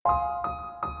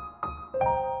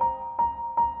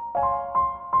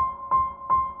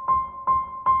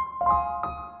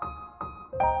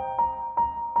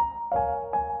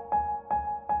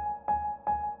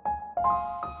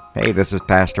Hey, this is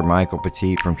Pastor Michael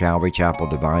Petit from Calvary Chapel,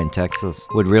 Divine, Texas.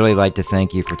 Would really like to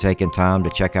thank you for taking time to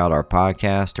check out our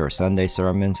podcast, our Sunday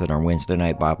sermons, and our Wednesday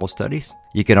night Bible studies.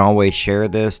 You can always share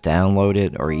this, download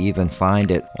it, or even find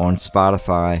it on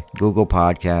Spotify, Google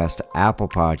Podcast, Apple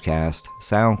Podcast,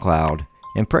 SoundCloud,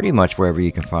 and pretty much wherever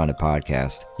you can find a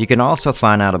podcast. You can also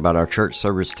find out about our church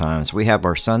service times. We have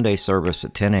our Sunday service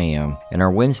at 10 a.m. and our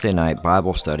Wednesday night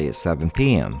Bible study at 7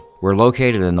 p.m. We're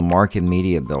located in the Market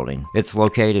Media Building. It's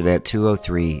located at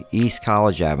 203 East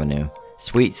College Avenue,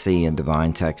 Suite C in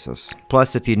Divine, Texas.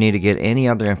 Plus, if you need to get any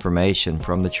other information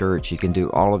from the church, you can do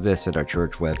all of this at our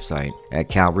church website at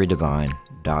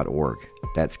calvarydivine.org.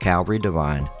 That's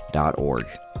calvarydivine.org.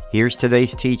 Here's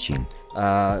today's teaching.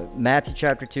 Matthew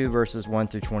chapter 2, verses 1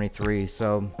 through 23.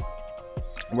 So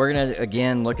we're going to,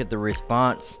 again, look at the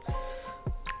response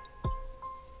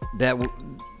that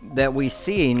we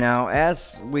see now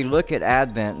as we look at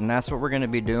Advent, and that's what we're going to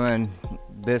be doing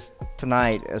this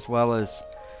tonight, as well as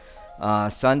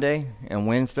Sunday and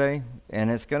Wednesday,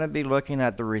 and it's going to be looking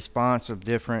at the response of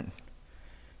different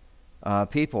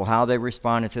people, how they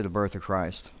responded to the birth of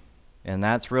Christ. And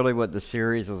that's really what the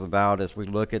series is about as we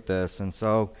look at this. And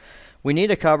so we need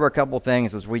to cover a couple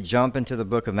things as we jump into the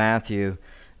book of Matthew.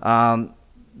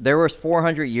 There was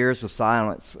 400 years of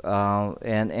silence,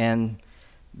 and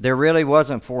there really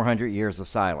wasn't 400 years of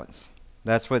silence.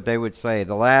 That's what they would say.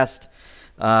 The last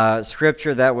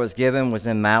scripture that was given was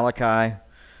in Malachi,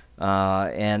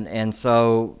 and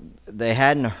so they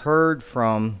hadn't heard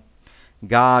from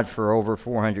God for over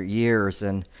 400 years,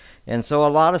 and so a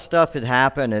lot of stuff had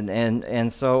happened,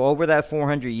 and so over that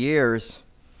 400 years,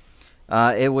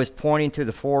 it was pointing to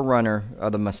the forerunner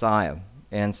of the Messiah.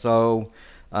 And so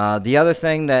the other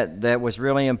thing that was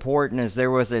really important is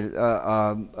there was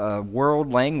a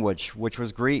world language, which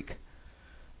was Greek.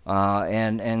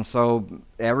 And so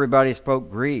everybody spoke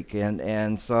Greek.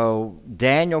 And so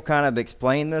Daniel kind of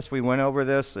explained this. We went over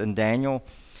this in Daniel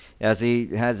as he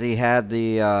had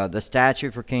the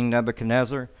statue for King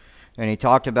Nebuchadnezzar. And he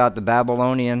talked about the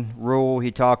Babylonian rule.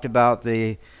 He talked about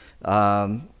the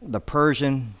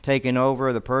Persian taking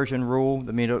over, the Persian rule,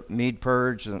 the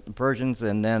Persians,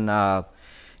 and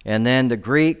then the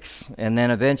Greeks, and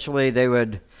then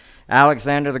eventually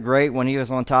Alexander the Great, when he was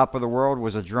on top of the world,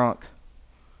 was a drunk.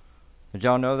 Did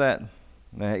y'all know that?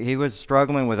 He was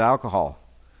struggling with alcohol.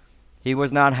 He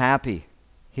was not happy.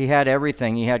 He had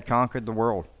everything. He had conquered the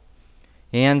world.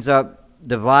 He ends up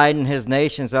dividing his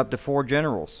nations up to 4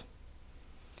 generals.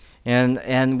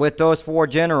 And with those 4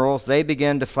 generals, they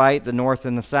began to fight the north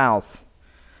and the south.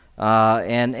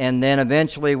 And then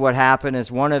eventually what happened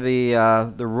is one of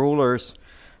the rulers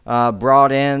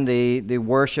brought in the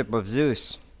worship of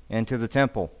Zeus into the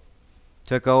temple,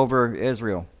 took over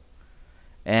Israel.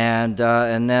 And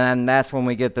then that's when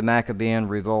we get the Maccabean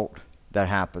revolt that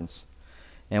happens.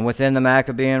 And within the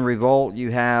Maccabean revolt,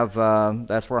 you have,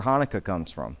 that's where Hanukkah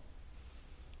comes from.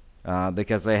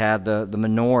 Because they had the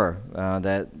menorah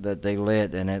that they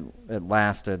lit, and it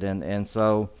lasted. And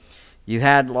so you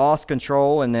had lost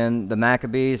control, and then the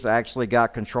Maccabees actually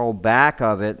got control back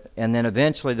of it, and then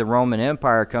eventually the Roman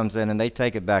Empire comes in and they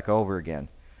take it back over again.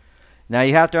 Now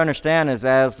you have to understand is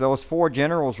as those 4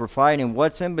 generals were fighting,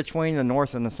 what's in between the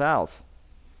north and the south?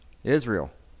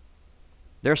 Israel.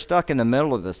 They're stuck in the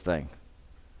middle of this thing.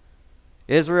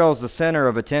 Israel is the center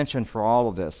of attention for all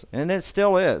of this, and it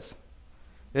still is.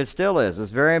 It still is.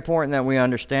 It's very important that we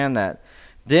understand that.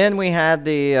 Then we had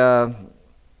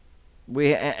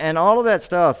and all of that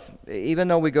stuff, even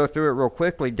though we go through it real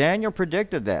quickly, Daniel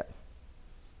predicted that.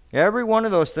 Every one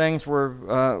of those things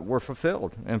were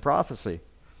fulfilled in prophecy.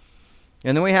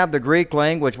 And then we have the Greek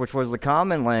language, which was the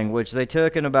common language. They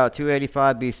took in about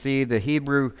 285 BC. The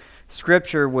Hebrew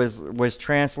scripture was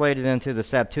translated into the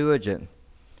Septuagint.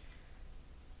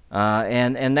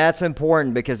 And that's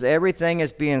important because everything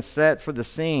is being set for the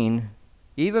scene,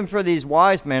 even for these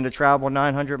wise men to travel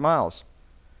 900 miles.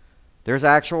 There's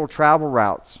actual travel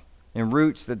routes and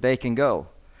routes that they can go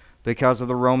because of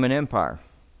the Roman Empire.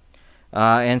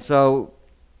 And so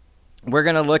we're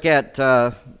going to look at,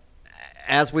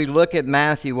 as we look at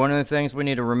Matthew, one of the things we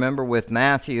need to remember with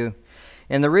Matthew,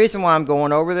 and the reason why I'm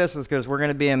going over this is because we're going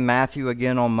to be in Matthew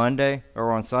again on Monday,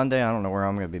 or on Sunday. I don't know where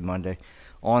I'm going to be Monday.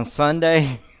 On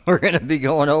Sunday, we're going to be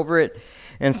going over it.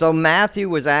 And so Matthew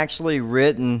was actually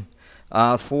written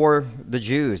for the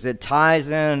Jews. It ties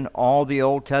in all the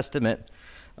Old Testament,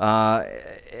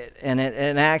 and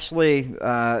it actually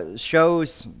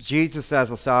shows Jesus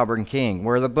as a sovereign king,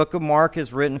 where the book of Mark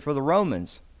is written for the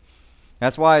Romans.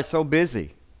 That's why it's so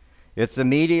busy. It's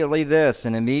immediately this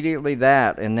and immediately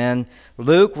that. And then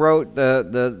Luke wrote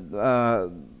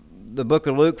the book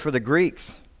of Luke for the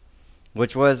Greeks.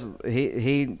 which was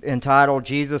he entitled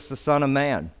Jesus the Son of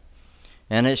Man.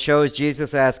 And it shows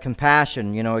Jesus as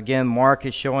compassion. Again, Mark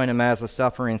is showing him as a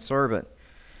suffering servant.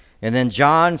 And then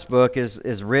John's book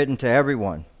is written to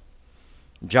everyone.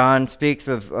 John speaks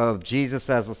of Jesus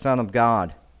as the Son of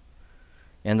God.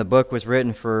 And the book was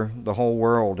written for the whole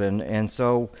world. And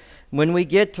so when we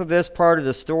get to this part of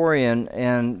the story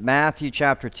in Matthew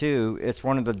chapter 2, it's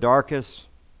one of the darkest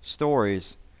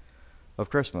stories of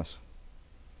Christmas.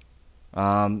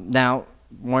 Now,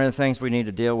 one of the things we need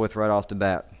to deal with right off the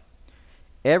bat,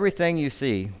 everything you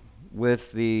see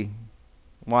with the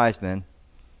wise men,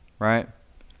 right,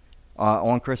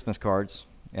 on Christmas cards,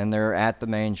 and they're at the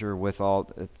manger with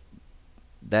all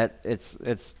that, it's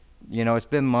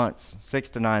been months, 6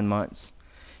 to 9 months,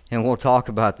 and we'll talk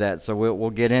about that, so we'll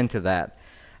get into that.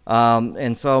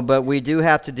 But we do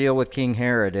have to deal with King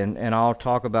Herod, and I'll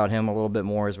talk about him a little bit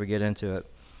more as we get into it.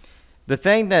 The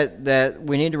thing that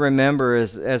we need to remember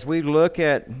is, as we look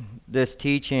at this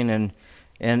teaching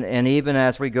and even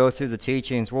as we go through the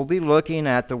teachings, we'll be looking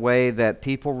at the way that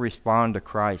people respond to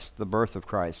Christ, the birth of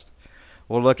Christ.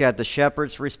 We'll look at the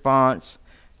shepherd's response,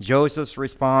 Joseph's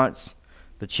response,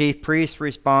 the chief priest's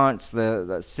response,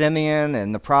 the Simeon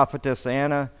and the prophetess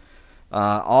Anna.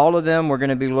 All of them we're going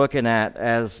to be looking at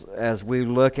as we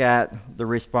look at the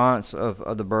response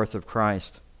of the birth of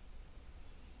Christ.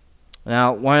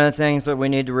 Now, one of the things that we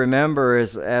need to remember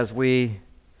is, as we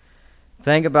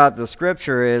think about the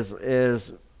scripture,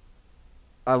 is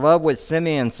I love what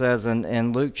Simeon says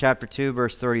in Luke chapter 2,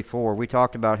 verse 34. We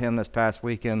talked about him this past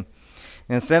weekend.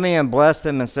 And Simeon blessed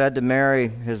him and said to Mary,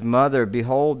 his mother,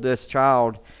 "Behold, this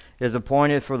child is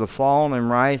appointed for the fall and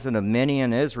rising of many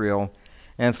in Israel,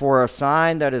 and for a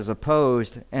sign that is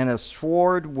opposed, and a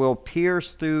sword will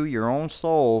pierce through your own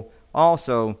soul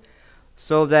also,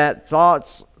 so that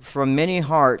thoughts from many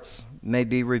hearts may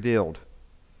be revealed."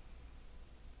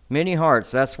 Many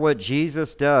hearts, that's what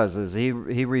Jesus does, is he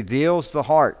reveals the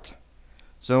heart.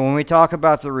 So when we talk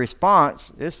about the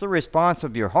response, it's the response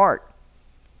of your heart.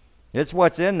 It's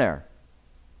what's in there.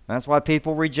 That's why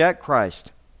people reject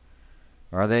Christ.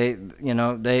 Or they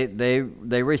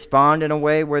respond in a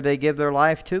way where they give their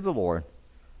life to the Lord.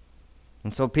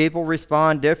 And so people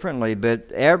respond differently,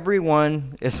 but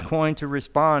everyone is going to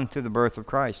respond to the birth of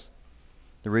Christ,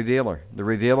 the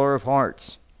revealer of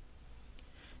hearts.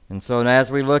 And so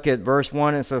as we look at verse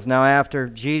 1, it says, "Now after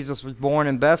Jesus was born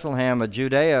in Bethlehem of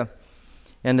Judea,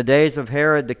 in the days of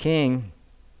Herod the king,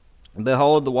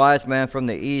 behold, the wise men from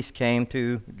the east came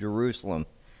to Jerusalem."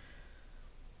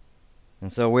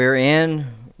 And so we're in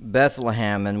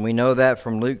Bethlehem, and we know that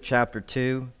from Luke chapter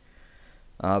 2,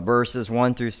 verses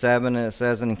 1 through 7. And it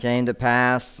says, "And it came to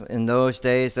pass in those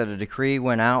days that a decree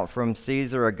went out from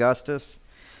Caesar Augustus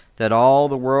that all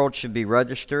the world should be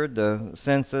registered. The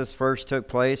census first took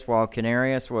place while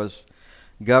Quirinius was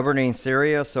governing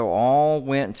Syria, so all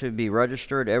went to be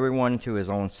registered, everyone to his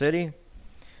own city.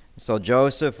 So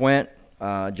Joseph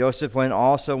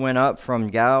also went up from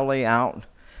Galilee out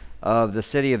of the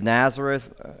city of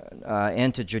Nazareth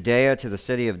into Judea to the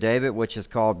city of David, which is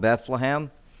called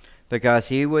Bethlehem, because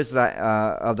he was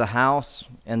of the house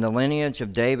and the lineage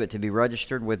of David, to be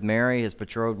registered with Mary, his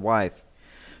betrothed wife,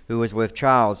 who was with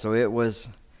child. So it was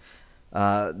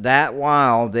that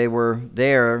while they were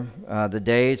there, the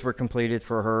days were completed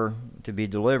for her to be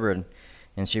delivered.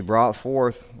 And she brought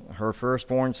forth her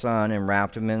firstborn son and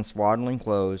wrapped him in swaddling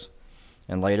clothes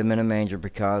and laid him in a manger,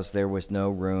 because there was no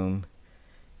room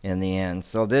in the inn.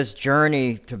 So this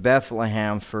journey to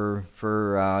Bethlehem for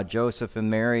Joseph and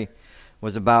Mary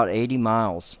was about 80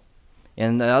 miles.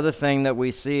 And the other thing that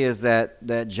we see is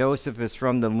that Joseph is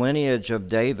from the lineage of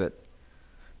David,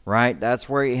 right? That's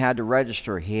where he had to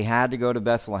register. He had to go to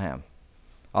Bethlehem.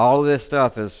 All of this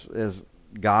stuff is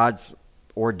God's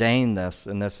ordained this,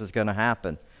 and this is going to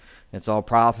happen. It's all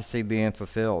prophecy being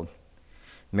fulfilled.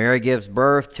 Mary gives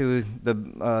birth to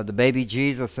the baby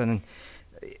Jesus, and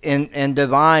in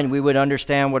divine, we would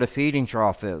understand what a feeding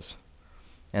trough is.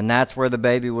 And that's where the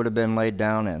baby would have been laid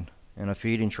down in a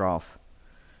feeding trough,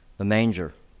 the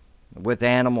manger, with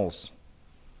animals,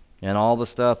 and all the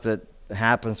stuff that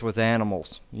happens with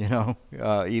animals,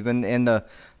 even in the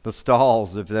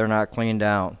stalls if they're not cleaned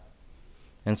out.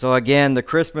 And so again, the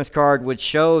Christmas card would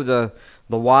show the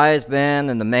wise men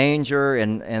and the manger,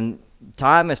 and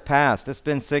time has passed. It's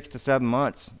been 6 to 7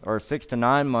 months, or 6 to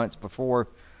 9 months before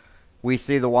we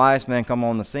see the wise men come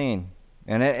on the scene.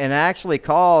 And it actually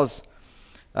calls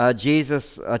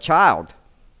Jesus a child.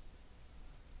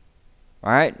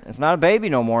 All right? It's not a baby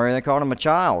no more. They called him a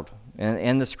child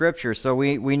in the scripture. So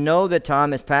we know that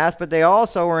time has passed, but they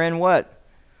also are in what?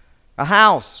 A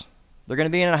house. They're going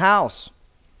to be in a house.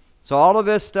 So all of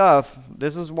this stuff,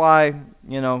 this is why,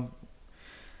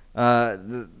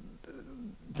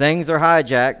 things are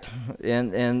hijacked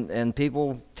and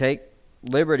people take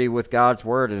liberty with God's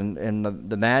word, and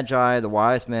the Magi, the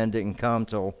wise men, didn't come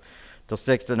till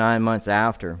 6 to 9 months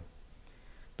after.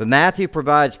 But Matthew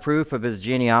provides proof of his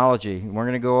genealogy. We're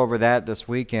going to go over that this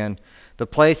weekend. The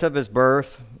place of his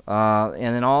birth,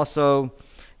 and then also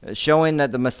showing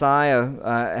that the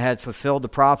Messiah had fulfilled the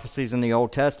prophecies in the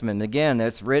Old Testament. And again,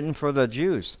 it's written for the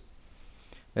Jews.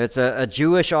 It's a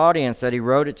Jewish audience that he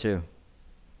wrote it to.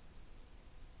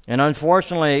 And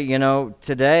unfortunately,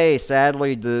 today,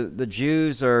 sadly, the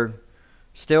Jews are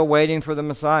still waiting for the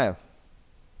Messiah,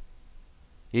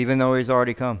 even though he's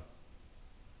already come.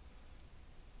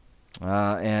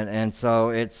 And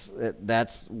so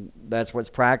that's what's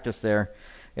practiced there.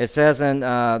 It says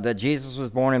that Jesus was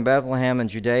born in Bethlehem in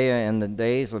Judea in the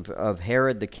days of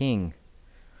Herod the king.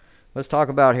 Let's talk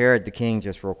about Herod the king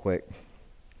just real quick.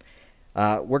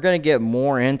 We're going to get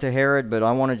more into Herod, but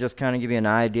I want to just kind of give you an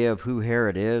idea of who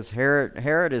Herod is.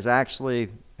 Herod is actually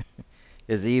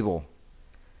is evil.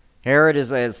 Herod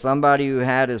is somebody who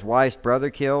had his wife's brother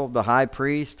killed, the high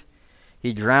priest.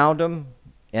 He drowned him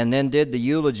and then did the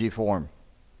eulogy for him.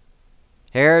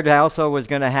 Herod also was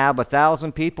going to have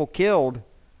 1,000 people killed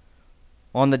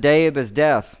on the day of his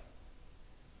death.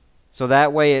 So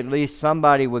that way at least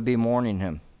somebody would be mourning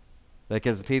him,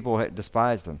 because the people had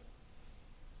despised him.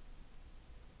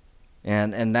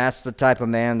 And that's the type of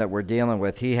man that we're dealing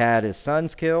with. He had his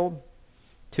sons killed.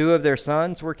 2 of their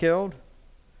sons were killed.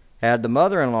 Had the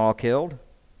mother-in-law killed.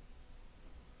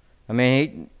 I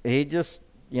mean, he just,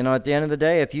 at the end of the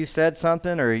day, if you said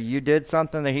something or you did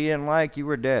something that he didn't like, you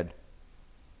were dead.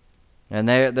 And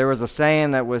there was a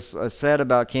saying that was said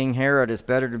about King Herod: it's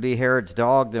better to be Herod's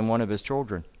dog than one of his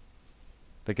children.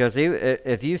 Because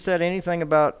if you said anything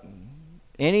about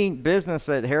any business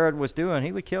that Herod was doing,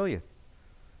 he would kill you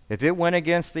if it went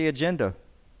against the agenda.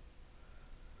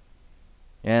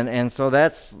 And so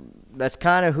that's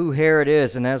kind of who Herod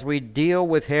is. And as we deal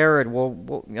with Herod,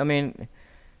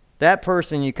 that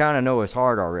person you kind of know his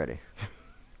heart already,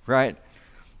 right?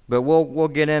 But we'll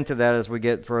get into that as we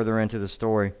get further into the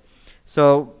story.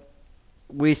 So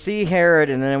we see Herod,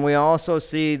 and then we also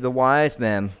see the wise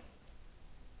men.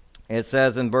 It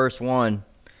says in verse 1,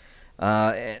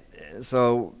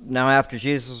 so now after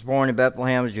Jesus was born in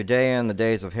Bethlehem of Judea in the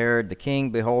days of Herod the king,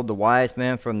 behold, the wise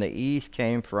men from the east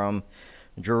came from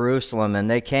Jerusalem, and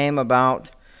they came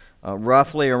about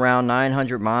roughly around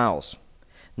 900 miles.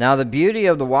 Now the beauty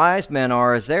of the wise men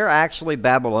is they're actually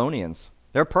Babylonians.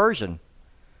 They're Persian.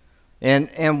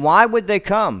 And why would they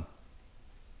come?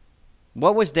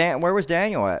 Where was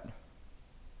Daniel at?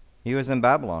 He was in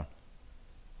Babylon.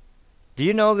 Do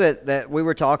you know that we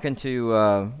were talking to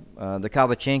the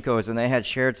Kavachinkos, and they had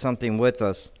shared something with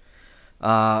us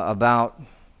about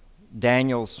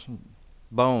Daniel's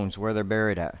bones, where they're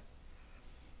buried at?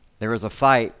 There was a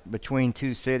fight between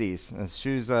 2 cities,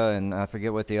 Susa and I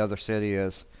forget what the other city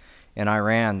is, in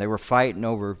Iran. They were fighting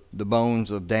over the bones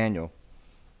of Daniel,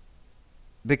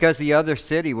 because the other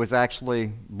city was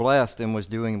actually blessed and was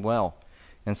doing well.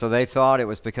 And so they thought it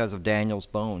was because of Daniel's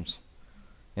bones.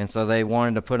 And so they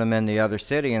wanted to put him in the other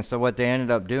city. And so what they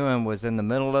ended up doing was, in the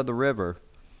middle of the river,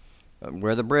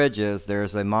 where the bridge is,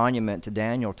 there's a monument to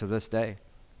Daniel to this day.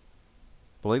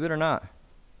 Believe it or not.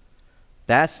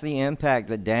 That's the impact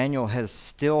that Daniel has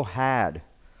still had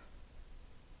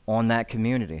on that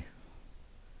community.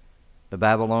 The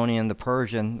Babylonian, the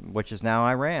Persian, which is now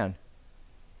Iran.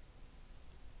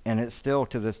 And it's still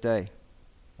to this day.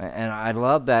 And I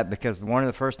love that, because one of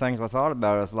the first things I thought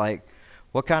about is like,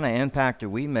 what kind of impact do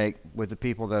we make with the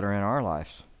people that are in our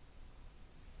lives?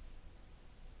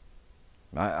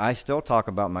 I still talk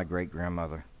about my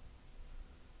great-grandmother.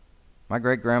 My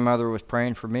great-grandmother was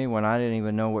praying for me when I didn't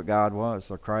even know what God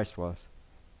was or Christ was.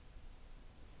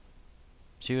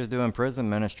 She was doing prison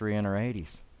ministry in her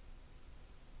 80s.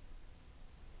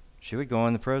 She would go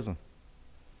in the prison.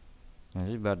 And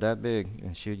she's about that big,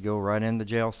 and she'd go right in the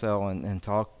jail cell and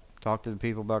talk to the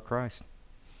people about Christ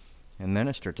and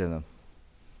minister to them.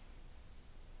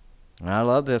 And I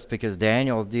love this, because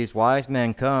these wise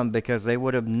men come because they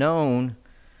would have known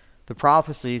the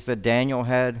prophecies that Daniel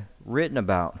had written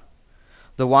about.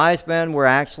 The wise men were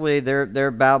actually,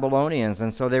 they're Babylonians,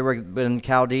 and so they were been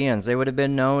Chaldeans. They would have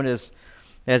been known as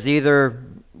either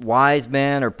wise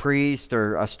men or priests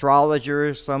or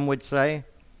astrologers, some would say,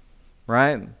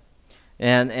 right?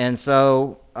 And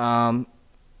so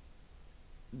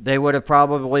they would have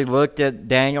probably looked at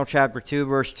Daniel chapter 2,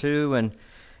 verse 2, and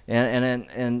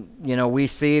we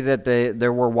see that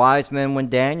there were wise men when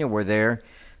Daniel were there.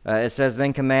 It says,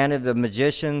 then commanded the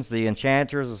magicians, the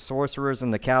enchanters, the sorcerers,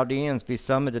 and the Chaldeans be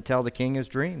summoned to tell the king his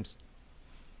dreams.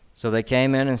 So they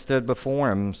came in and stood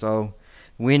before him. So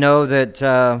we know that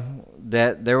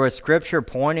that there was scripture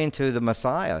pointing to the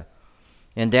Messiah.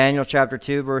 In Daniel chapter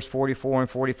 2, verse 44 and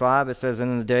 45, it says,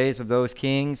 in the days of those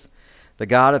kings, the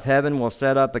God of heaven will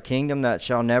set up a kingdom that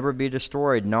shall never be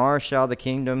destroyed, nor shall the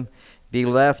kingdom be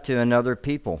left to another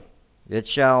people. It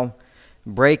shall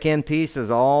break in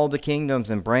pieces all the kingdoms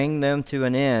and bring them to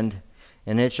an end,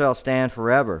 and it shall stand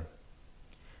forever.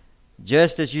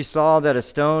 Just as you saw that a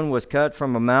stone was cut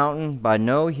from a mountain by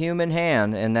no human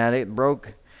hand, and that it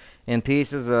broke in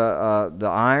pieces the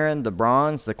iron, the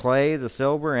bronze, the clay, the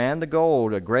silver, and the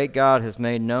gold, a great God has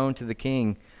made known to the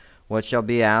king what shall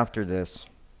be after this.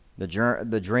 The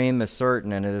dream is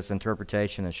certain, and its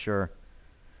interpretation is sure.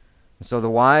 And so the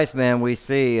wise men we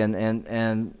see,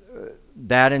 and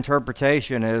that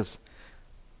interpretation is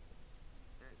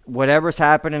whatever's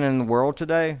happening in the world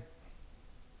today,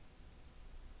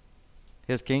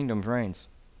 his kingdom reigns.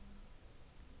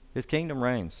 His kingdom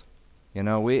reigns. You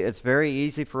know, it's very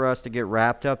easy for us to get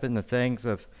wrapped up in the things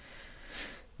of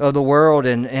the world.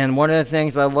 And one of the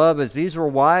things I love is these were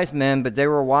wise men, but they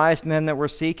were wise men that were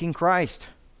seeking Christ.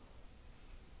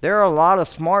 There are a lot of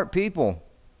smart people.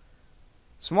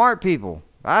 Smart people.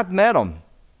 I've met them.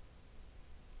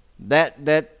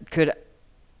 That could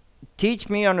teach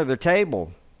me under the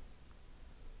table.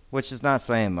 Which is not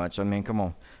saying much. I mean, come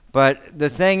on. But the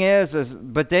thing is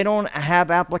but they don't have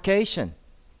application.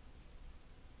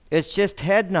 It's just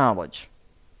head knowledge.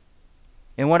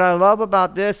 And what I love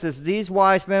about this is these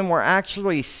wise men were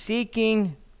actually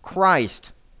seeking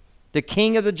Christ, the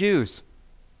King of the Jews.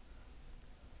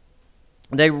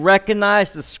 They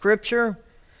recognized the Scripture.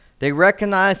 They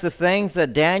recognized the things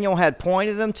that Daniel had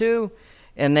pointed them to.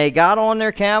 And they got on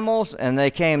their camels and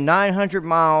they came 900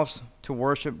 miles to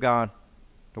worship God,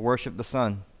 to worship the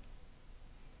Son.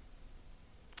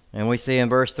 And we see in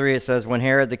verse 3 it says, when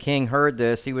Herod the king heard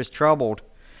this, he was troubled,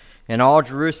 and all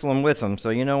Jerusalem with him. So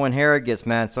you know when Herod gets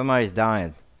mad, somebody's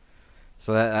dying.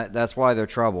 So that's why they're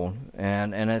troubled.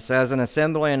 And it says, an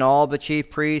assembly and all the chief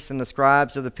priests and the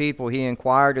scribes of the people, he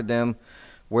inquired of them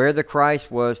where the Christ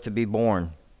was to be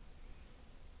born.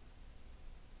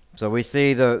 So we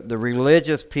see the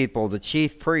religious people, the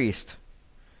chief priest,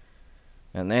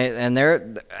 and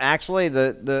they're actually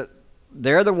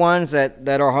they're the ones that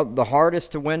are the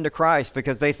hardest to win to Christ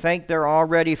because they think they're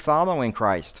already following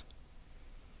Christ.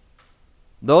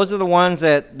 Those are the ones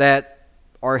that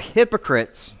are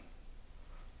hypocrites,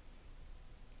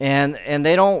 and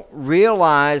they don't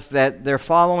realize that they're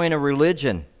following a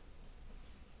religion.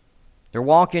 They're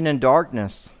walking in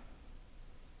darkness.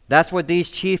 That's what these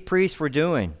chief priests were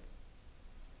doing.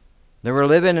 They were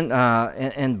living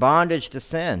in bondage to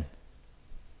sin.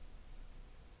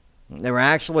 They were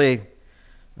actually,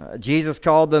 Jesus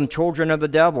called them children of the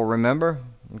devil, remember?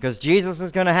 Because Jesus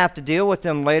is going to have to deal with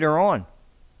them later on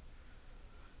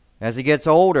as he gets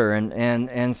older.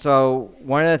 And so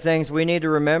one of the things we need to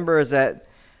remember is that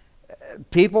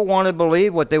people want to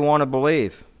believe what they want to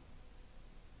believe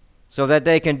so that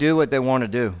they can do what they want to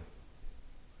do.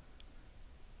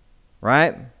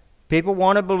 Right? People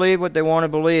want to believe what they want to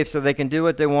believe so they can do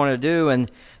what they want to do. And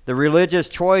the religious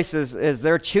choice is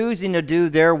they're choosing to do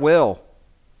their will.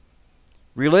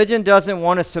 Religion doesn't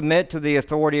want to submit to the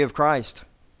authority of Christ.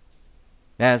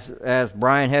 As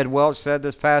Brian Head Welch said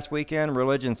this past weekend,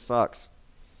 religion sucks.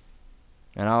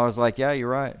 And I was like, yeah, you're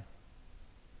right.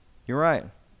 You're right.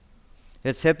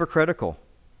 It's hypocritical.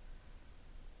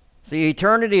 See,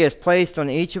 eternity is placed on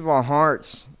each of our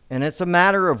hearts, and it's a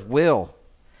matter of will.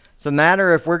 It's a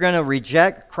matter if we're going to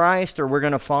reject Christ or we're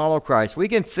going to follow Christ. We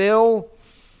can fill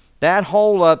that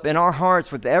hole up in our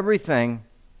hearts with everything,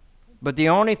 but the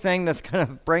only thing that's going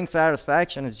to bring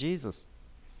satisfaction is Jesus.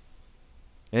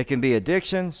 It can be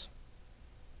addictions.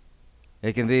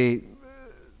 It can be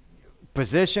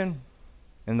position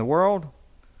in the world,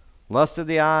 lust of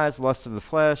the eyes, lust of the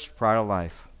flesh, pride of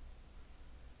life.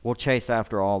 We'll chase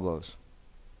after all those.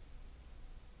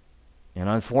 And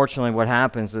unfortunately what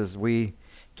happens is we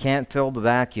can't fill the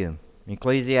vacuum.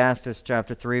 Ecclesiastes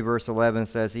chapter 3 verse 11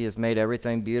 says he has made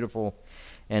everything beautiful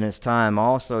in his time.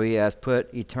 Also he has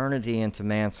put eternity into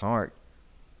man's heart,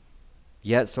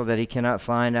 yet so that he cannot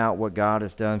find out what God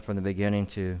has done from the beginning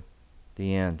to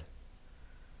the end.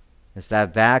 It's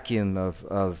that vacuum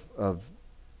of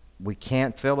we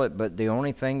can't fill it, but the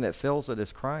only thing that fills it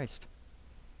is Christ.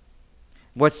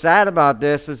 What's sad about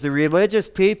this is the religious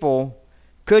people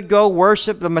could go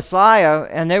worship the Messiah,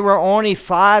 and they were only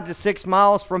 5 to 6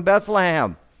 miles from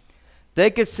Bethlehem.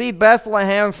 They could see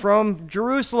Bethlehem from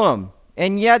Jerusalem.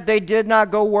 And yet they did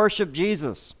not go worship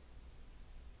Jesus.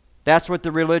 That's what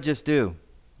the religious do.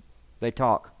 They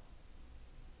talk.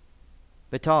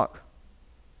 They talk.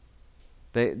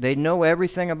 They know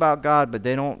everything about God, but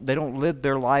they don't live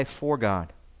their life for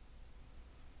God.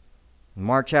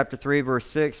 Mark chapter 3 verse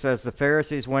 6 says, the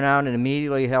Pharisees went out and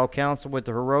immediately held counsel with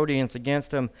the Herodians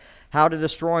against him, how to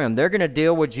destroy him. They're going to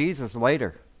deal with Jesus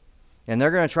later. And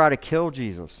they're going to try to kill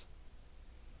Jesus.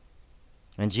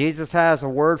 And Jesus has a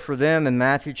word for them in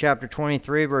Matthew chapter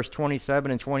 23, verse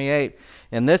 27 and 28.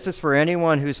 And this is for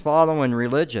anyone who's following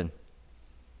religion.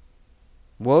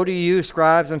 Woe to you,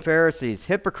 scribes and Pharisees,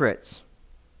 hypocrites!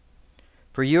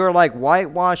 For you are like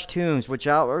whitewashed tombs, which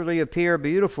outwardly appear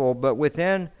beautiful, but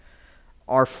within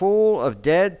are full of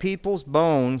dead people's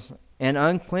bones and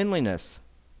uncleanliness.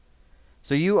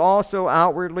 So you also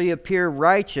outwardly appear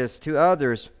righteous to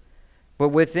others, but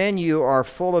within you are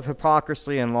full of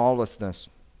hypocrisy and lawlessness.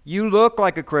 You look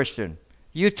like a Christian.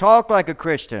 You talk like a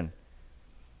Christian.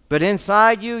 But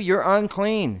inside you, you're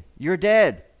unclean. You're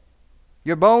dead.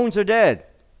 Your bones are dead.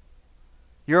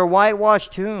 You're a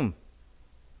whitewashed tomb.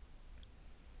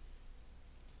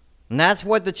 And that's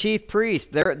what the chief priests,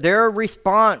 their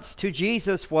response to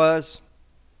Jesus was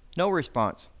no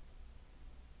response.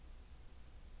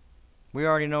 We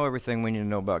already know everything we need to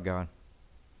know about God.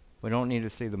 We don't need to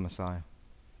see the Messiah.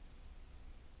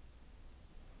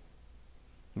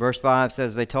 Verse 5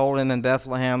 says, they told him in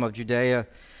Bethlehem of Judea,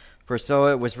 for so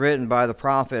it was written by the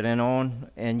prophet,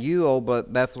 and you, O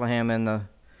Bethlehem, in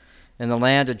the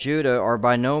land of Judah, are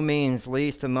by no means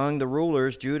least among the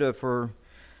rulers, Judah, for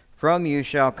from you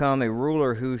shall come a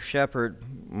ruler who shepherd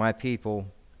my people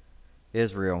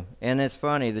Israel. And it's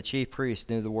funny, the chief priests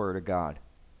knew the word of God.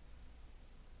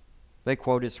 They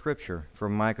quoted scripture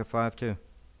from Micah 5:2.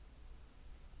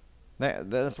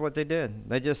 That's what they did.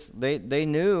 They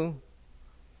knew,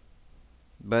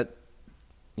 but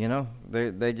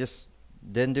they just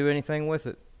didn't do anything with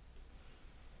it.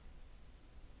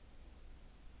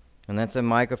 And that's in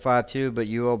Micah 5:2. But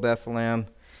you, O Bethlehem,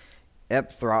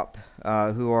 Ephrath,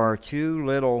 who are too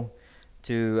little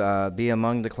to be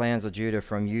among the clans of Judah,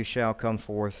 from you shall come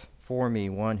forth for me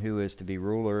one who is to be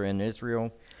ruler in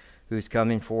Israel, whose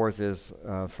coming forth is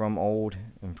from old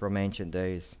and from ancient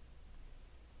days.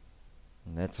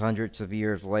 And that's hundreds of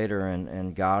years later,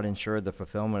 and God ensured the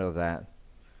fulfillment of that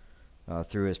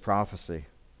through his prophecy.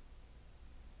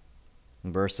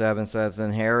 And verse 7 says,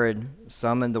 then Herod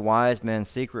summoned the wise men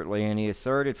secretly, and he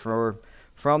asserted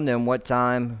from them what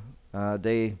time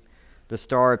the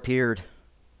star appeared.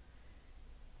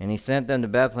 And he sent them to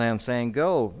Bethlehem, saying,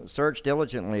 go, search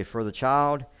diligently for the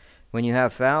child. When you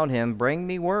have found him, bring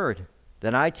me word,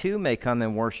 that I too may come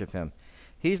and worship him.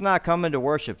 He's not coming to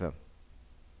worship him.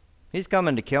 He's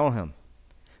coming to kill him.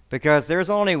 Because there's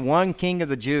only one king of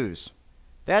the Jews.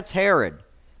 That's Herod.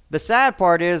 The sad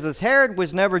part is Herod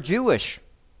was never Jewish.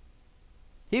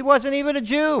 He wasn't even a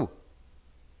Jew.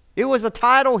 It was a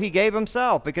title he gave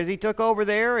himself because he took over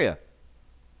the area.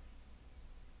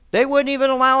 They wouldn't even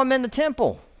allow him in the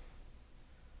temple.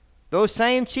 Those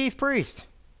same chief priests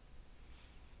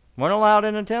weren't allowed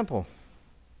in the temple.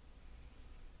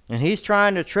 And he's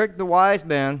trying to trick the wise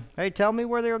men. Hey, tell me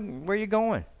where you're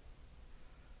going.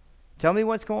 Tell me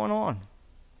what's going on.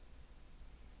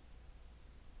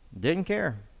 Didn't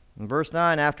care. In verse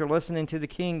 9, after listening to the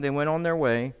king, they went on their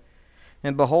way.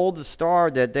 And behold, the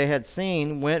star that they had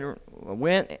seen,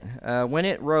 when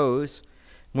it rose,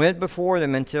 went before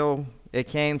them until it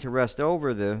came to rest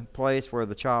over the place where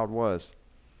the child was.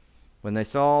 When they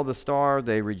saw the star,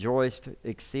 they rejoiced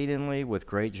exceedingly with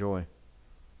great joy.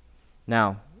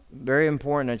 Now, very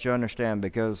important that you understand,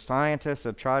 because scientists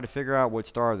have tried to figure out what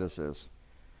star this is.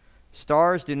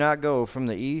 Stars do not go from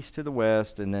the east to the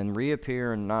west and then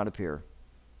reappear and not appear.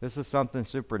 This is something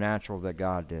supernatural that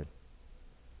God did.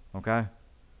 Okay?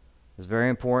 It's very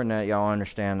important that y'all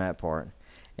understand that part.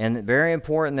 And very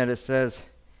important that it says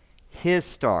his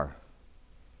star.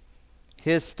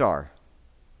 His star.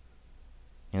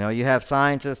 You have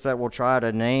scientists that will try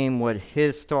to name what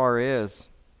his star is.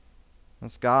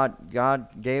 It's God.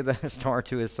 God gave that star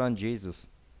to his son Jesus.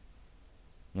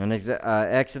 In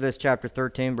Exodus chapter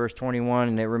 13, verse 21,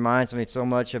 and it reminds me so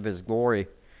much of his glory.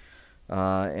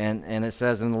 And it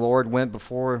says, and the Lord went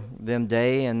before them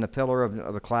day in the pillar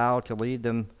of a cloud to lead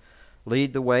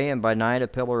the way, and by night a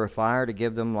pillar of fire to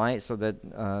give them light,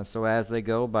 so as they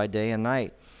go by day and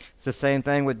night. It's the same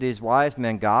thing with these wise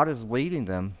men. God is leading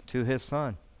them to his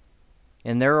son,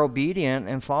 and they're obedient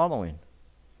and following.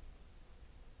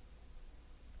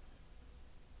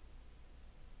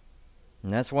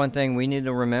 And that's one thing we need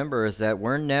to remember, is that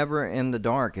we're never in the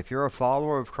dark. If you're a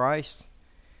follower of Christ,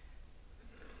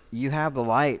 you have the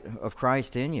light of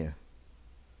Christ in you.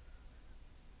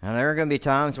 And there are going to be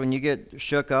times when you get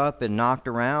shook up and knocked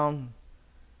around,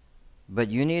 but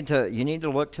you need to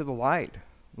look to the light.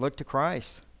 Look to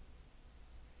Christ.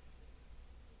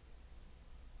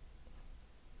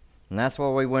 And that's why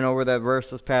we went over that verse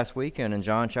this past weekend in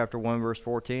John chapter 1, verse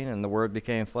 14, and the Word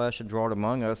became flesh and dwelt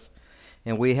among us,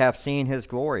 and we have seen his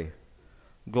glory.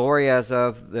 Glory as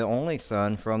of the only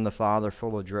Son from the Father,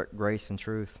 full of grace and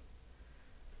truth.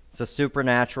 It's a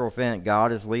supernatural event.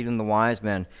 God is leading the wise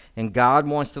men, and God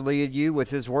wants to lead you with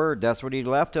his Word. That's what he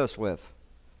left us with.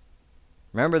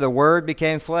 Remember, the Word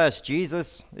became flesh.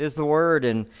 Jesus is the Word.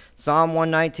 In Psalm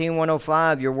 119,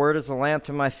 105, your Word is a lamp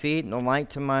to my feet and a light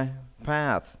to my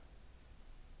path.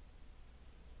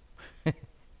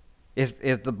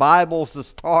 If the Bible's the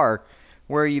star,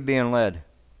 where are you being led?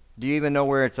 Do you even know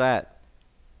where it's at?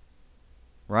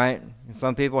 Right?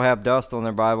 Some people have dust on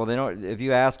their Bible. They don't. If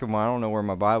you ask them, I don't know where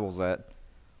my Bible's at.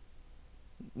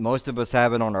 Most of us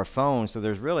have it on our phone, so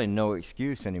there's really no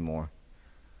excuse anymore.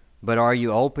 But are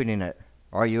you opening it?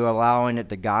 Are you allowing it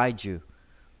to guide you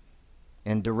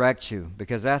and direct you?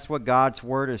 Because that's what God's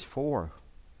Word is for.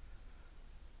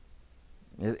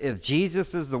 If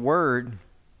Jesus is the Word,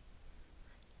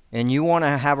 and you want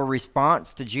to have a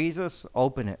response to Jesus,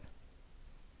 open it.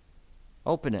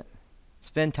 Open it.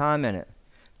 Spend time in it.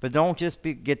 But don't just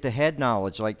get the head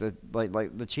knowledge like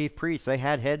the chief priests. They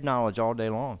had head knowledge all day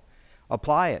long.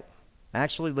 Apply it.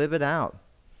 Actually live it out.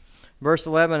 Verse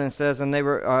 11, it says, and they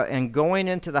were and going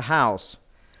into the house,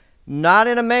 not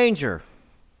in a manger,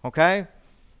 okay?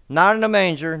 Not in a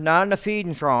manger, not in a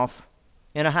feeding trough,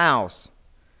 in a house.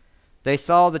 They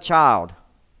saw the child,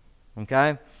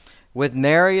 okay, with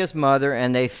Mary his mother,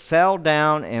 and they fell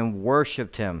down and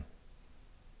worshipped him.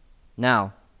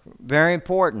 Now, very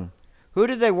important. Who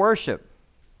did they worship?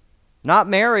 Not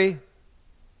Mary.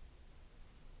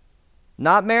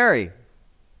 Not Mary.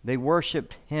 They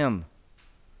worshiped him.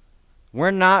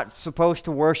 We're not supposed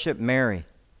to worship Mary.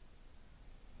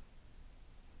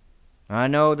 I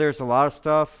know there's a lot of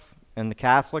stuff in the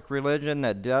Catholic religion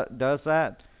that does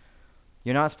that.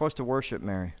 You're not supposed to worship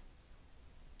Mary.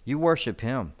 You worship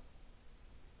him.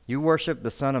 You worship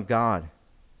the Son of God.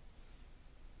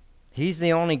 He's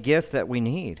the only gift that we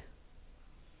need.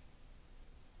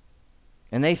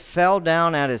 And they fell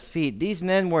down at his feet. These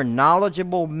men were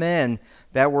knowledgeable men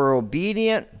that were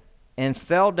obedient and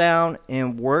fell down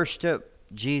and worshiped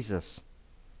Jesus.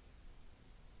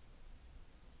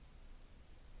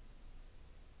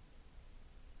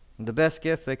 The best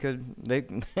gift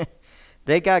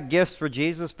they got gifts for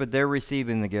Jesus, but they're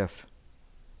receiving the gift.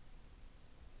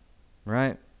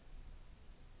 Right?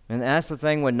 And that's the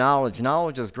thing with knowledge.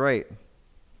 Knowledge is great.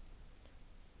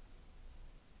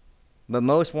 But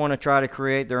most want to try to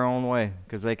create their own way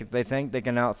because they think they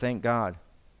can outthink God.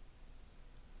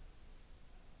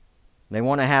 They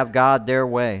want to have God their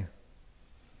way.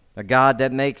 A God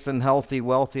that makes them healthy,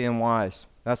 wealthy, and wise.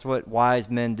 That's what wise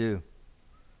men do.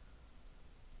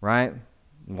 Right?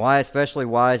 Why, especially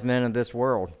wise men of this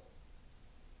world.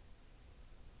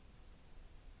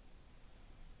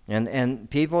 And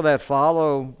people that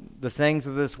follow the things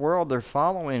of this world, they're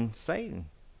following Satan.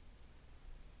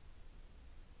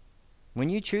 When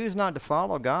you choose not to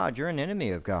follow God, you're an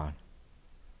enemy of God.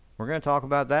 We're going to talk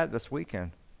about that this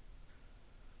weekend.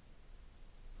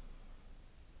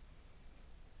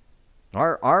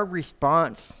 Our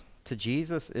response to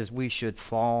Jesus is we should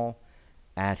fall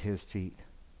at his feet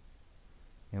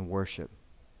and worship.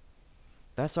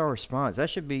 That's our response. That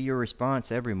should be your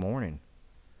response every morning.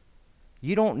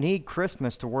 You don't need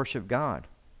Christmas to worship God.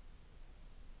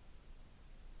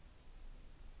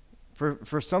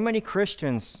 For so many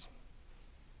Christians,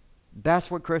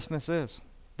 that's what Christmas is.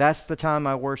 That's the time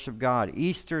I worship God.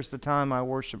 Easter's the time I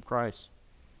worship Christ.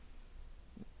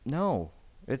 No,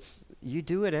 you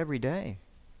do it every day.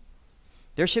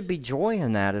 There should be joy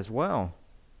in that as well.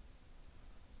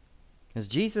 As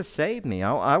Jesus saved me,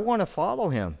 I want to follow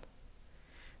him.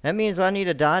 That means I need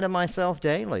to die to myself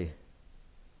daily.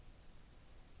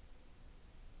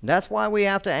 That's why we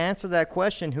have to answer that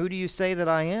question, who do you say that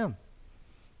I am?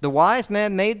 The wise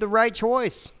men made the right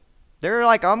choice. They're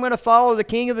like, I'm going to follow the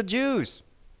King of the Jews,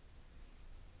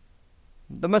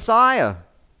 the Messiah.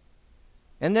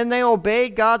 And then they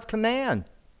obeyed God's command.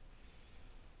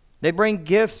 They bring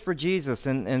gifts for Jesus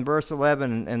in verse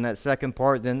 11 in that second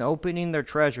part. Then opening their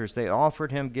treasures, they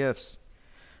offered him gifts,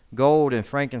 gold and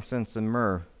frankincense and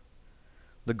myrrh.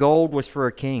 The gold was for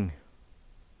a king.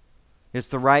 It's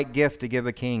the right gift to give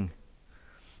a king.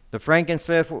 The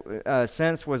frankincense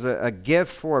was a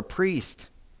gift for a priest.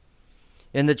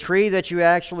 In the tree that you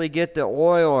actually get the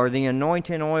oil or the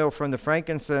anointing oil from the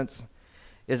frankincense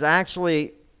is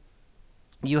actually,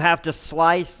 you have to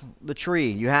slice the tree.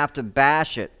 You have to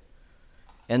bash it.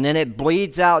 And then it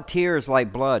bleeds out tears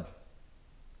like blood.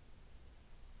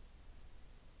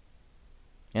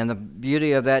 And the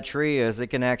beauty of that tree is it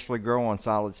can actually grow on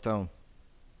solid stone.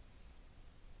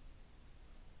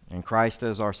 And Christ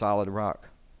is our solid rock,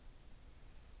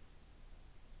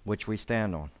 which we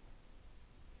stand on.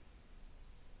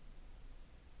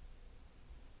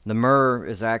 The myrrh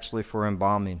is actually for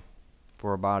embalming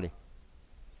for a body,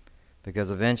 because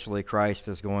eventually Christ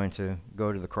is going to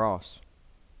go to the cross.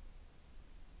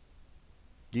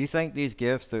 Do you think these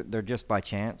gifts, they're just by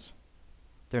chance?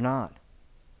 They're not.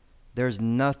 There's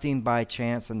nothing by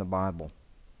chance in the Bible.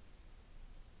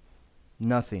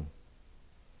 Nothing.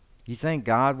 You think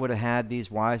God would have had these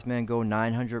wise men go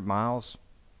 900 miles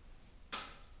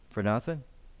for nothing?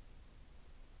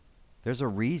 There's a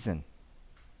reason.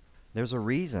 There's a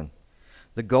reason.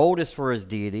 The gold is for his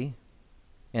deity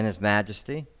and his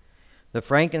majesty. The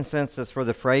frankincense is for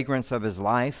the fragrance of his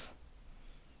life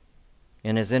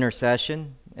and his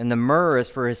intercession. And the myrrh is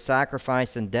for his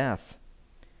sacrifice and death.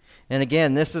 And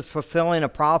again, this is fulfilling a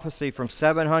prophecy from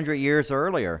 700 years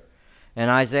earlier in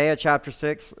Isaiah chapter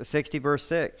 60, verse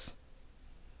 6.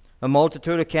 A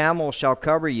multitude of camels shall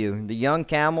cover you. The young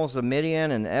camels of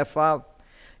Midian and Ephah,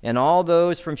 and all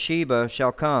those from Sheba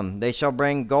shall come. They shall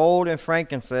bring gold and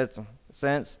frankincense,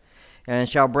 and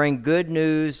shall bring good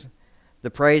news, the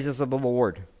praises of the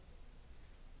Lord.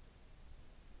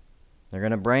 They're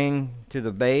going to bring to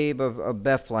the babe of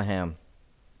Bethlehem.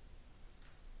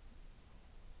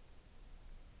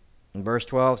 And verse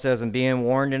 12 says, and being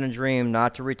warned in a dream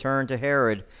not to return to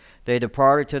Herod, they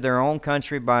departed to their own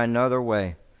country by another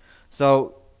way.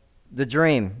 So the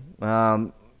dream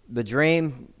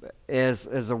is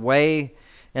a way,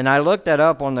 and I looked that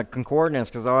up on the concordance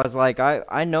because I was like,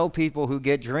 I know people who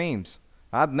get dreams.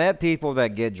 I've met people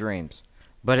that get dreams.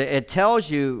 But it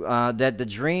tells you that the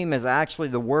dream is actually,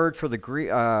 the word for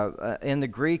the in the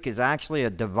Greek is actually a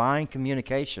divine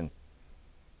communication.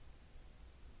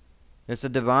 It's a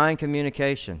divine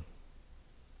communication.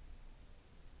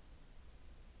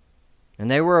 And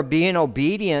they were being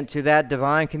obedient to that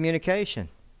divine communication.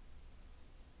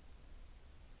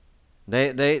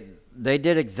 They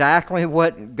did exactly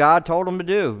what God told them to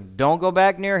do. Don't go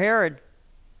back near Herod,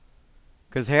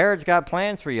 because Herod's got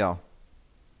plans for y'all.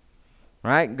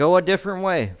 Right? Go a different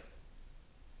way.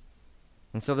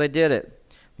 And so they did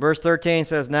it. Verse 13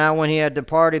 says, now when he had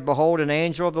departed, behold, an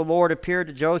angel of the Lord appeared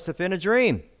to Joseph in a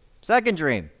dream. Second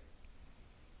dream.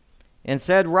 And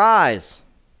said, rise,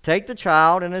 take the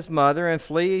child and his mother and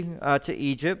flee to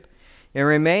Egypt, and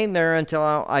remain there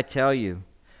until I tell you.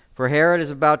 For Herod is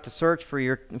about to search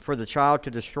for the child to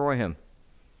destroy him.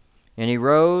 And he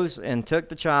rose and took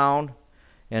the child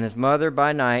and his mother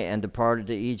by night and departed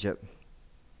to Egypt.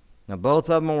 Now both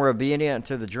of them were obedient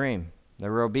to the dream. They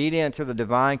were obedient to the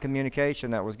divine communication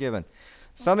that was given.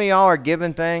 Some of y'all are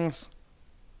given things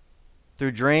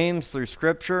through dreams, through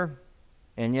scripture,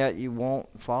 and yet you won't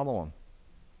follow them.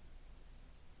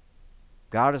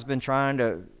 God has been trying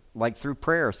to, like through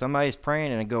prayer, somebody's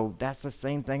praying and they go, that's the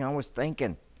same thing I was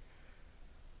thinking.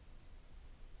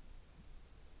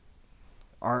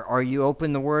 Are you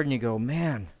open the word and you go,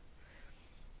 man,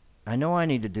 I know I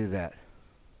need to do that.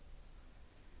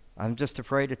 I'm just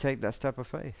afraid to take that step of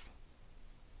faith.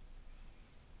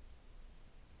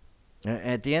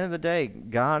 At the end of the day,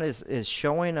 God is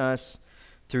showing us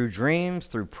through dreams,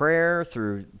 through prayer,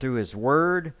 through his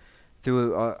word,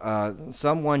 through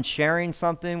someone sharing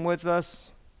something with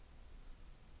us,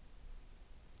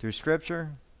 through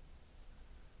scripture,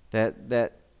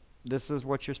 that this is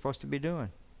what you're supposed to be doing.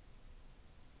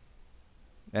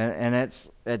 And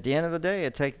it's, at the end of the day,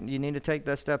 you need to take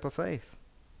that step of faith.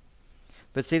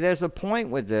 But see, there's a point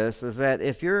with this, is that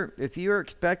if you're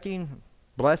expecting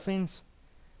blessings,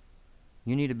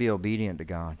 you need to be obedient to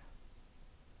God.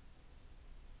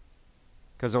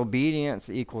 Because obedience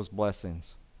equals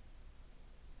blessings.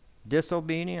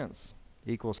 Disobedience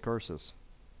equals curses.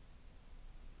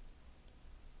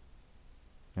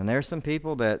 And there's some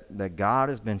people that God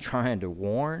has been trying to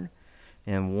warn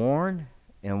and warn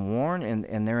and warn,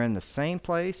 and they're in the same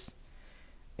place,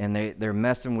 and they're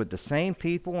messing with the same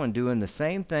people and doing the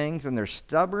same things, and they're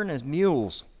stubborn as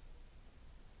mules.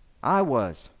 I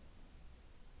was.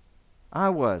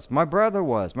 My brother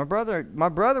was. My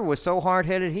brother was so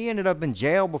hard-headed, he ended up in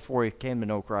jail before he came to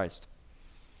know Christ.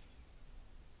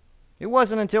 It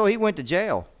wasn't until he went to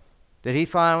jail that he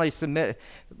finally submitted.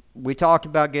 We talked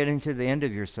about getting to the end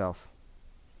of yourself.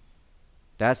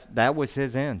 That was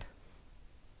his end.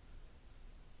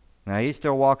 Now, he's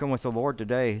still walking with the Lord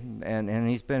today, and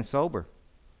he's been sober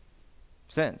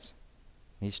since.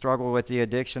 He struggled with the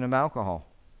addiction of alcohol.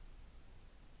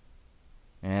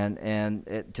 And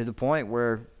to the point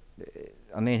where,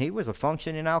 he was a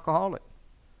functioning alcoholic.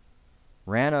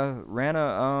 Ran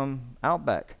a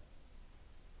Outback.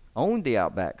 Owned the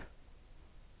Outback.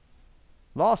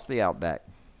 Lost the Outback.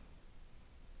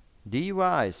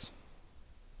 DUIs.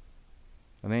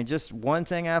 Just one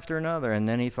thing after another, and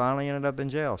then he finally ended up in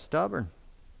jail. Stubborn.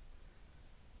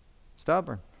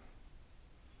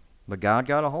 But God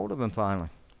got a hold of him finally.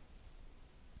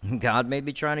 God may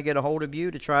be trying to get a hold of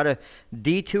you to try to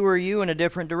detour you in a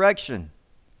different direction.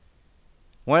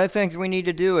 One of the things we need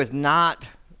to do is not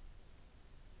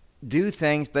do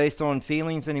things based on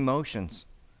feelings and emotions.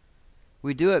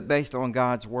 We do it based on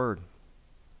God's word,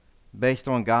 based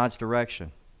on God's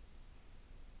direction.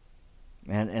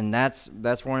 And that's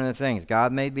one of the things.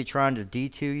 God may be trying to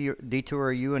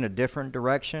detour you in a different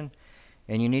direction,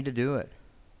 and you need to do it.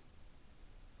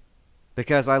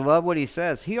 Because I love what he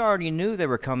says. He already knew they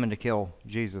were coming to kill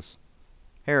Jesus.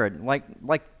 Herod, like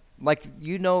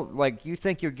you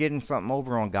think you're getting something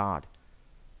over on God.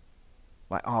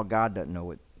 Like, oh, God doesn't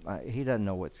know he doesn't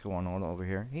know what's going on over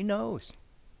here. He knows.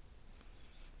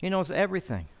 He knows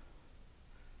everything.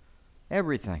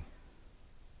 Everything.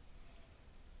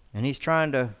 And he's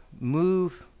trying to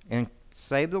move and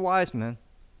save the wise men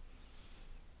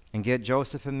and get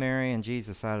Joseph and Mary and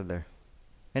Jesus out of there.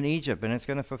 In Egypt, and it's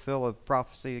going to fulfill a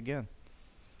prophecy again.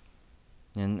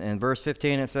 In verse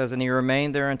 15 it says, "And he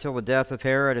remained there until the death of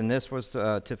Herod, and this was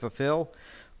to fulfill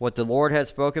what the Lord had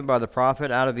spoken by the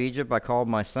prophet, out of Egypt I called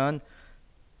my son."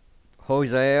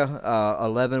 Hosea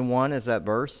 11:1 is that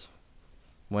verse.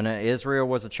 When Israel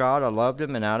was a child, I loved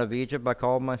him, and out of Egypt I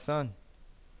called my son.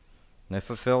 And they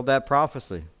fulfilled that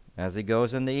prophecy as he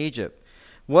goes into Egypt.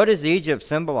 What does Egypt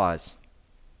symbolize?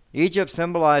 Egypt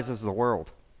symbolizes the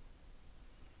world.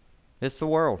 It's the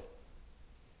world.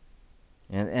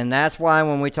 And that's why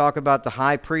when we talk about the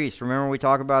high priest, remember we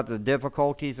talk about the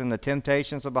difficulties and the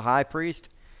temptations of the high priest?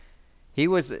 He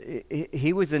was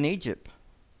in Egypt,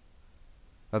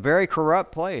 a very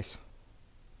corrupt place.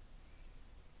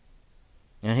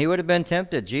 And he would have been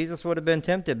tempted. Jesus would have been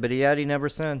tempted, but yet he never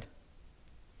sinned.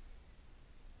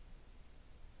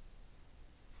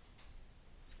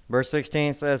 Verse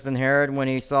 16 says, "Then Herod, when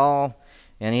he saw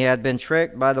and he had been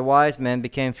tricked by the wise men,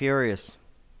 became furious."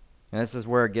 And this is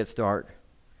where it gets dark.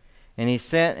 "And he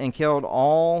sent and killed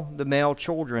all the male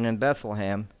children in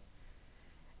Bethlehem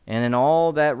and in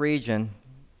all that region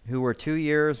who were 2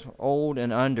 years old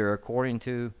and under, according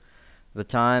to the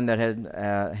time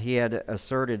that he had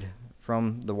asserted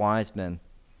from the wise men.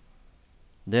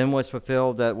 Then was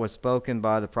fulfilled that was spoken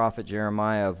by the prophet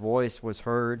Jeremiah. A voice was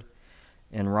heard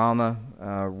in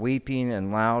Ramah, weeping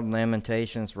and loud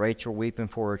lamentations, Rachel weeping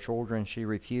for her children. She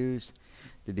refused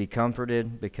to be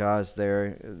comforted because they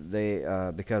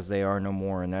are no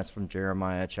more." And that's from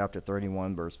Jeremiah chapter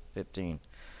 31, verse 15.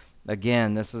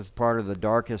 Again, this is part of the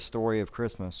darkest story of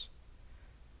Christmas.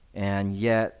 And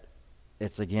yet,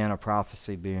 it's again a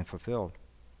prophecy being fulfilled.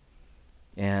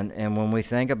 And when we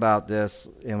think about this,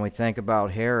 and we think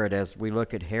about Herod, as we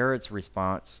look at Herod's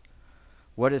response,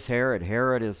 what is Herod?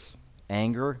 Herod is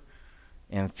anger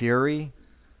and fury,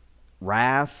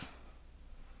 wrath,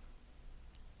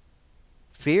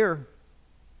 fear,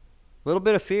 a little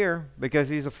bit of fear, because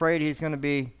he's afraid he's going to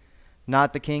be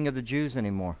not the king of the Jews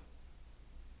anymore.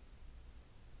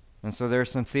 And so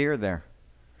there's some fear there.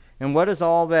 And what is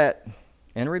all that?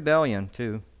 And rebellion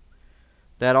too.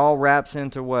 That all wraps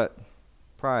into what?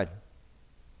 Pride.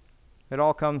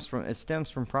 It stems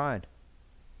from pride.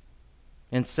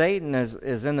 And Satan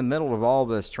is in the middle of all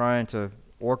this, trying to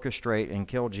orchestrate and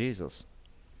kill Jesus.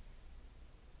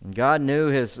 And God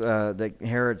knew that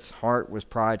Herod's heart was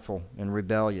prideful and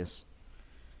rebellious.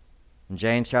 In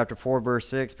James chapter 4, verse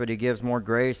 6, "But he gives more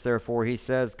grace, therefore he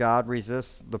says, God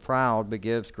resists the proud, but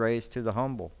gives grace to the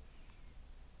humble."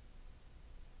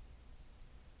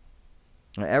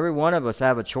 Now, every one of us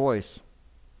have a choice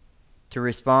to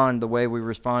respond the way we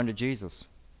respond to Jesus.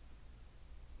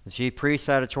 The chief priests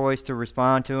had a choice to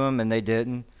respond to him, and they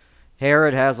didn't.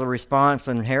 Herod has a response,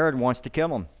 and Herod wants to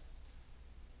kill him.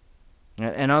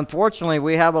 And unfortunately,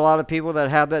 we have a lot of people that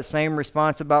have that same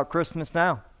response about Christmas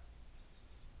now.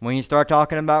 When you start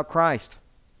talking about Christ.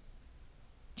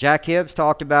 Jack Hibbs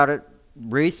talked about it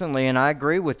recently, and I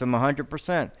agree with him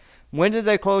 100%. When did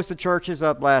they close the churches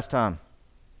up last time?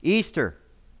 Easter.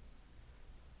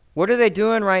 What are they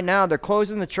doing right now? They're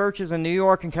closing the churches in New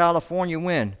York and California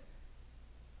when?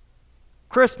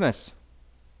 Christmas.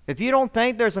 If you don't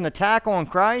think there's an attack on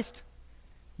Christ,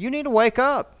 you need to wake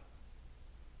up.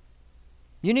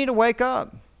 You need to wake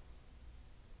up.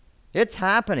 It's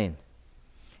happening.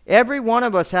 Every one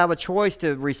of us have a choice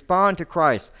to respond to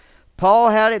Christ. Paul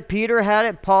had it, Peter had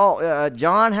it,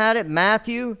 John had it,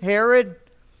 Matthew, Herod,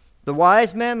 the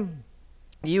wise men.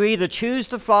 You either choose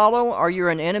to follow or you're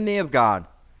an enemy of God.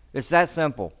 It's that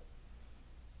simple.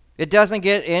 It doesn't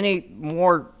get any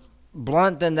more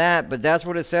blunt than that, but that's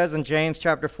what it says in James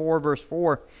chapter 4, verse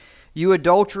 4. You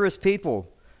adulterous people,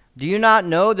 do you not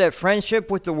know that friendship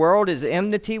with the world is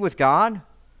enmity with God?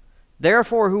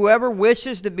 Therefore, whoever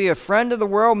wishes to be a friend of the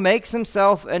world makes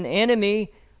himself an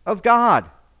enemy of God.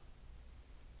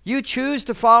 You choose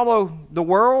to follow the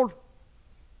world,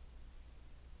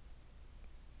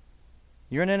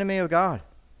 you're an enemy of God.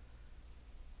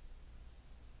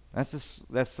 That's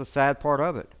the sad part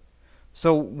of it.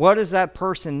 So what does that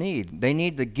person need? They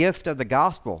need the gift of the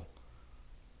gospel.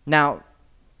 Now,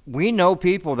 we know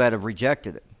people that have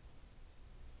rejected it.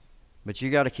 But you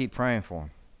got to keep praying for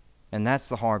them. And that's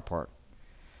the hard part.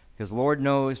 Because Lord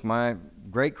knows my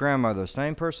great-grandmother, the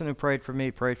same person who prayed for me,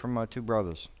 prayed for my two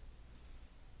brothers.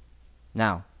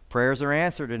 Now, prayers are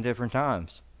answered in different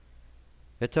times.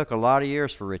 It took a lot of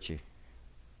years for Richie.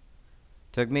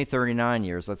 Took me 39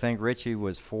 years. I think Richie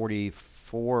was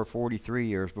 44 or 43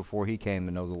 years before he came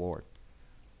to know the Lord.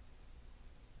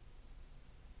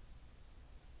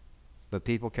 But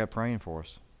people kept praying for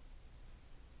us.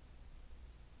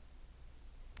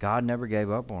 God never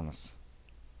gave up on us.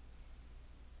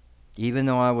 Even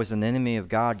though I was an enemy of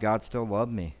God, God still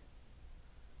loved me.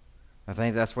 I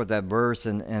think that's what that verse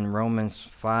in Romans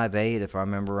 5:8, if I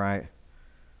remember right.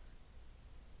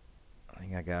 I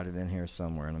think I got it in here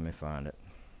somewhere. Let me find it.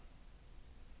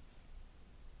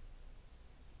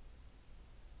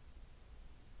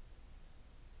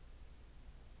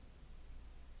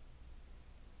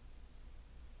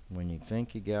 When you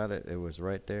think you got it, it was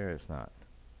right there. It's not.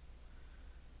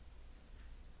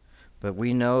 But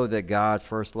we know that God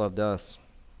first loved us,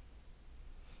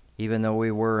 even though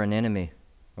we were an enemy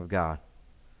of God.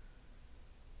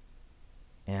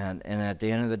 And at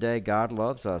the end of the day, God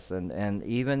loves us. And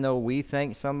even though we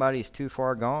think somebody's too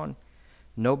far gone,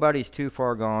 nobody's too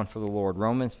far gone for the Lord.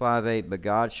 Romans 5:8, but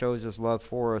God shows his love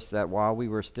for us that while we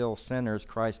were still sinners,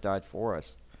 Christ died for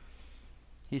us.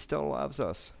 He still loves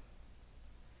us.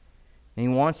 And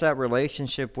he wants that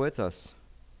relationship with us.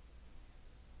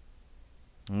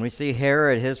 And we see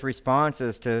Herod, his response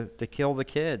is to kill the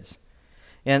kids.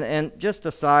 And just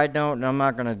a side note, and I'm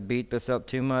not going to beat this up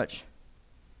too much.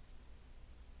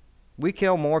 We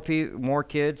kill more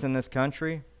kids in this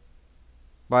country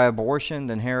by abortion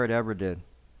than Herod ever did.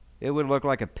 It would look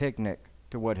like a picnic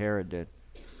to what Herod did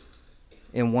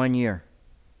in 1 year.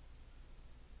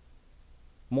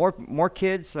 More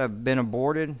kids have been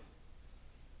aborted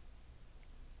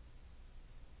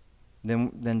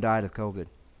than died of COVID.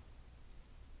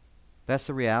 That's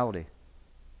the reality.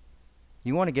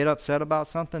 You want to get upset about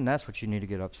something? That's what you need to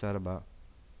get upset about.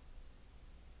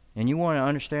 And you want to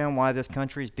understand why this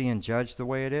country is being judged the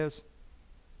way it is?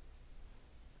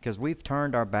 Because we've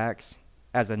turned our backs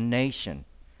as a nation.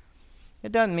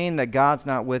 It doesn't mean that God's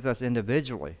not with us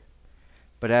individually.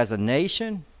 But as a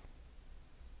nation,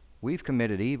 we've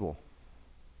committed evil.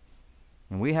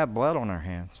 And we have blood on our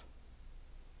hands.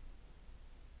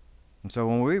 And so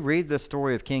when we read the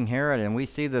story of King Herod and we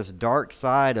see this dark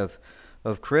side of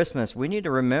Christmas, we need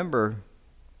to remember,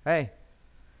 hey, at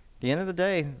the end of the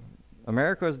day,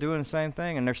 America is doing the same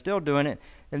thing, and they're still doing it.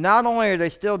 And not only are they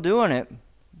still doing it,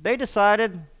 they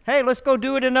decided, hey, let's go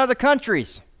do it in other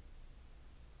countries.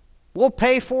 We'll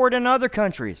pay for it in other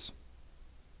countries.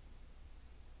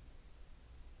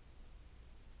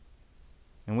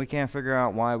 And we can't figure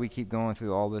out why we keep going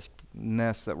through all this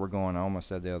mess that we're going. I almost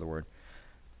said the other word.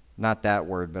 Not that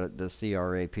word, but the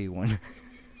CRAP one.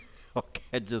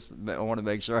 Okay, I want to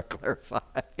make sure I clarify.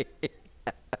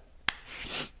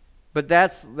 But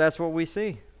that's what we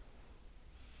see.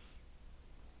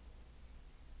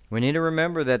 We need to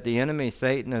remember that the enemy,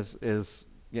 Satan, is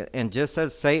and just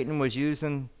as Satan was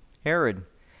using Herod,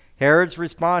 Herod's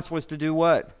response was to do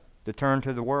what? To turn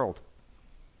to the world.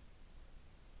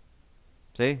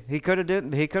 See, he could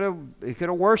have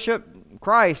worshipped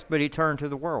Christ, but he turned to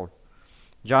the world.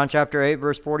 John chapter 8,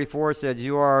 verse 44 says,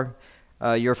 "You are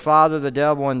your father, the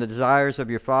devil, and the desires of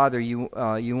your father you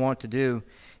want to do.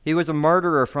 He was a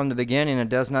murderer from the beginning and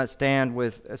does not stand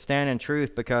in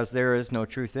truth because there is no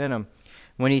truth in him.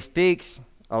 When he speaks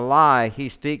a lie, he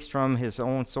speaks from his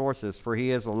own sources, for he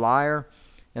is a liar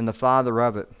and the father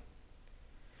of it."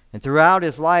 And throughout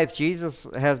his life, Jesus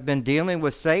has been dealing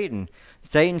with Satan.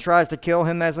 Satan tries to kill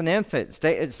him as an infant.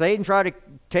 Satan tried to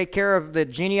take care of the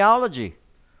genealogy.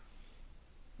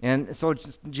 And so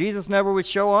Jesus never would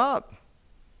show up.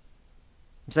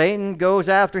 Satan goes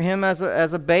after him as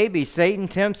a baby. Satan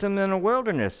tempts him in the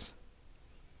wilderness.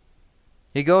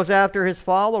 He goes after his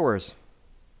followers.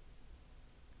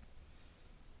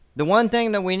 The one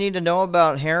thing that we need to know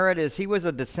about Herod is he was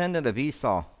a descendant of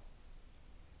Esau.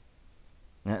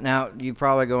 Now, you're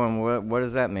probably going, what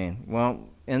does that mean? Well,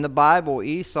 in the Bible,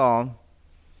 Esau,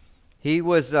 he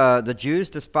was, the Jews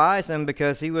despised him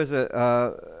because he was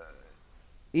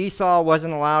Esau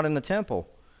wasn't allowed in the temple.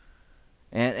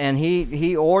 And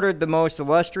he ordered the most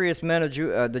illustrious men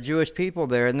of the Jewish people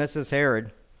there, and this is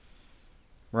Herod,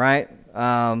 right?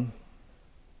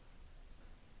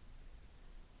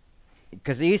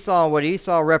 Because what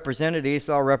Esau represented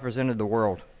the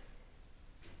world.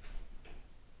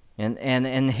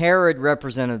 And Herod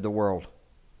represented the world.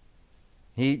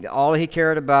 All he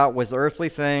cared about was earthly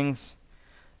things.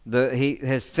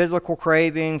 His physical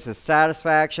cravings, his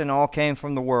satisfaction, all came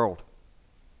from the world.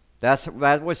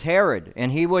 That was Herod,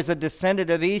 and he was a descendant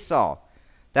of Esau.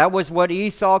 That was what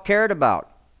Esau cared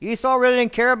about. Esau really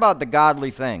didn't care about the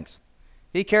godly things.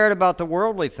 He cared about the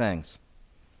worldly things.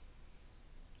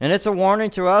 And it's a warning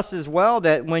to us as well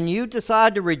that when you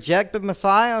decide to reject the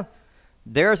Messiah,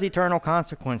 there's eternal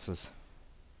consequences.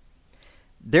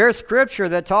 There's scripture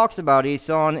that talks about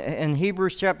Esau in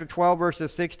Hebrews chapter 12,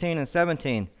 verses 16 and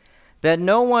 17, that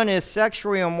no one is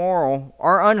sexually immoral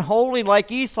or unholy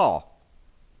like Esau,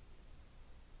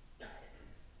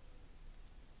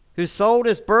 who sold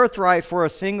his birthright for a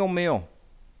single meal.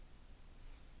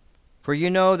 For you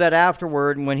know that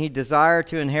afterward, when he desired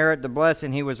to inherit the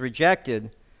blessing, he was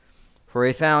rejected, for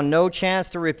he found no chance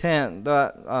to repent,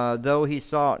 though he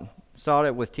sought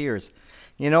it with tears.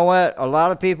 You know what? A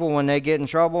lot of people, when they get in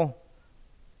trouble,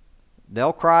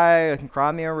 they'll cry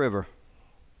me a river.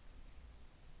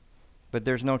 But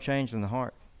there's no change in the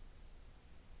heart.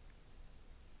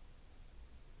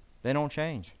 They don't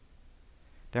change.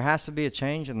 There has to be a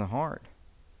change in the heart.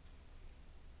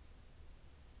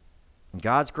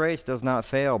 God's grace does not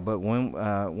fail, but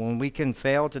when we can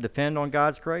fail to depend on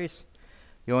God's grace,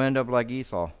 you'll end up like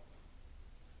Esau.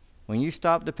 When you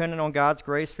stop depending on God's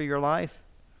grace for your life,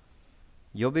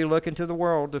 you'll be looking to the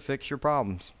world to fix your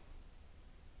problems.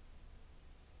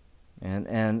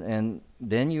 And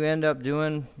then you end up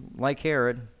doing like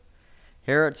Herod.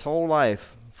 Herod's whole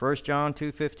life, 1 John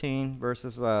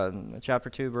 2:15, chapter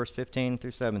 2, verse 15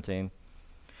 through 17.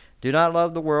 Do not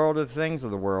love the world or the things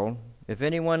of the world. If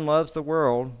anyone loves the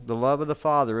world, the love of the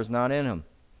Father is not in him.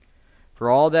 For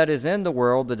all that is in the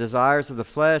world, the desires of the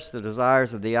flesh, the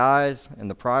desires of the eyes, and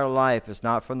the pride of life is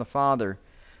not from the Father,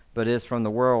 but is from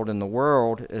the world. And the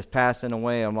world is passing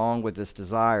away along with its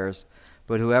desires.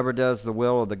 But whoever does the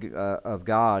will of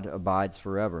God abides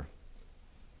forever.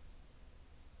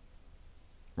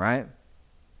 Right?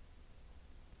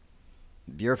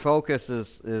 Your focus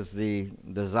is the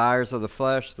desires of the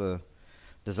flesh, the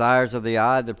desires of the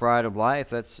eye, the pride of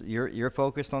life. You're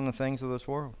focused on the things of this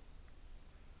world.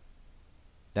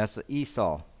 That's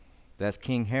Esau. That's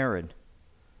King Herod.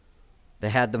 They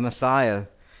had the Messiah.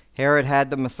 Herod had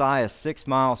the Messiah 6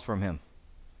 miles from him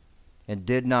and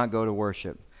did not go to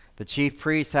worship. The chief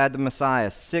priests had the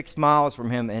Messiah 6 miles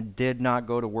from him and did not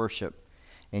go to worship.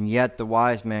 And yet the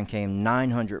wise man came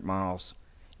 900 miles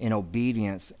in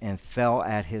obedience and fell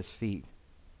at his feet.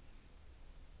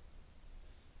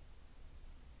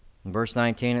 In verse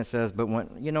 19 it says, but when,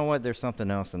 you know what, there's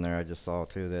something else in there I just saw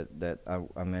too that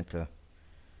I meant to,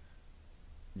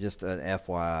 just an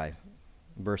FYI.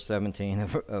 Verse 17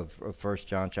 of 1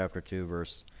 John chapter 2,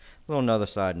 verse, little another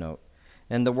side note.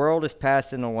 And the world is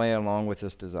passing away along with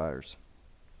its desires.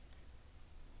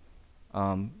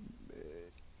 You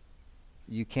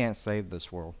can't save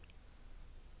this world.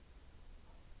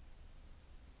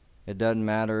 It doesn't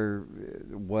matter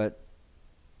what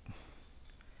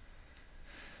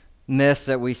myths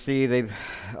that we see,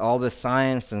 all the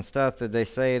science and stuff that they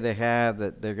say they have,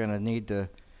 that they're going to need to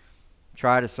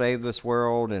try to save this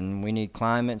world, and we need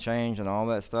climate change and all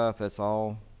that stuff. That's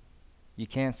all. You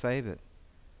can't save it.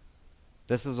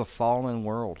 This is a fallen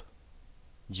world.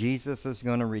 Jesus is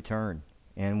going to return.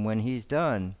 And when he's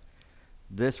done,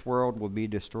 this world will be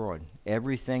destroyed.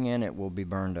 Everything in it will be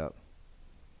burned up.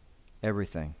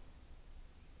 Everything.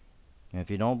 And if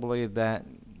you don't believe that,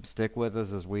 stick with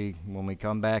us when we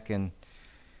come back in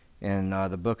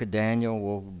the book of Daniel,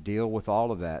 we'll deal with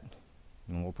all of that.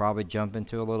 And we'll probably jump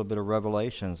into a little bit of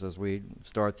Revelations as we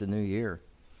start the new year.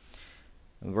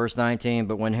 In verse 19,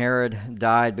 but when Herod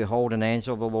died, behold, an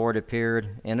angel of the Lord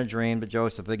appeared in a dream to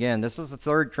Joseph. Again, this is the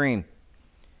third dream.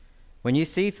 When you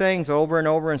see things over and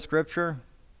over in Scripture,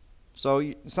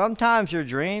 sometimes your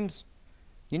dreams,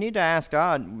 you need to ask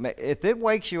God. If it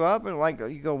wakes you up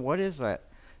and you go, what is that?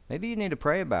 Maybe you need to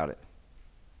pray about it.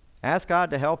 Ask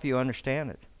God to help you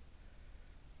understand it.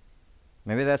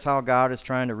 Maybe that's how God is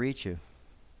trying to reach you.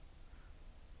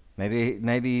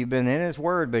 Maybe you've been in His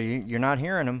Word, but you're not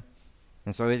hearing Him,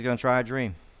 and so He's going to try a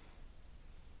dream.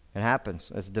 It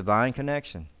happens. It's divine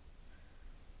connection.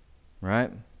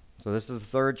 Right? So this is the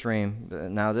third dream.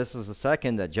 Now this is the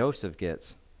second that Joseph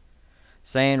gets.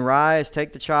 Saying, "Rise,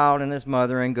 take the child and his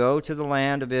mother, and go to the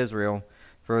land of Israel,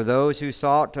 for those who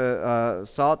sought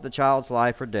the child's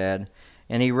life are dead."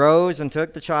 And he rose and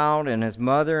took the child and his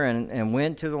mother and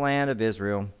went to the land of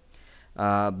Israel.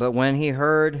 But when he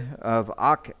heard of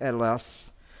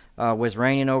Archelaus was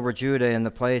reigning over Judah in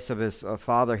the place of his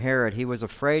father Herod, he was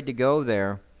afraid to go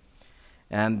there.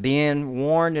 And being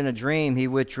warned in a dream, he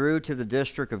withdrew to the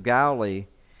district of Galilee,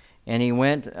 and he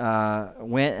went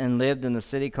and lived in the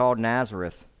city called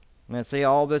Nazareth. And see,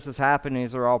 all this is happening.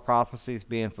 These are all prophecies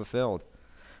being fulfilled.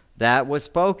 That was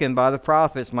spoken by the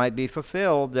prophets might be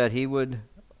fulfilled, that he would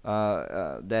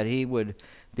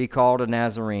be called a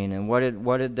Nazarene. And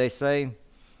what did they say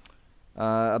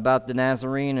about the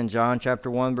Nazarene in John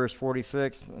chapter 1, verse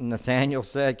 46? Nathanael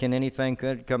said, "Can anything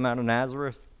good come out of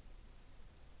Nazareth?"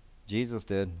 Jesus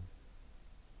did.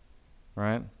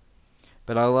 Right?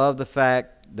 But I love the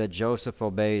fact that Joseph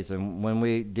obeys. And when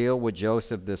we deal with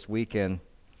Joseph this weekend,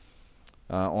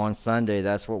 on Sunday,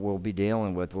 that's what we'll be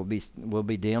dealing with. We'll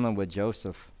be dealing with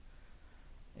Joseph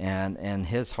and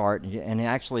his heart. And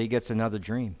actually, he gets another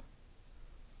dream.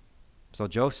 So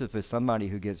Joseph is somebody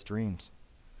who gets dreams.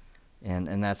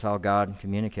 And that's how God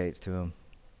communicates to him.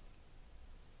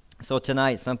 So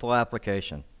tonight, simple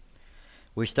application.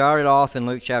 We started off in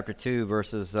Luke chapter 2,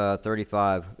 verses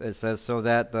 35. It says, "So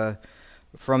that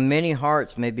from many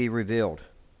hearts may be revealed."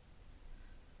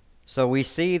 So we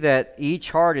see that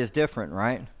each heart is different,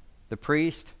 right? The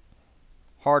priest,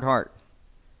 hard heart.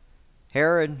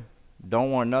 Herod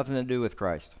don't want nothing to do with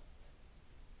Christ.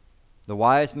 The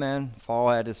wise men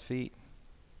fall at his feet.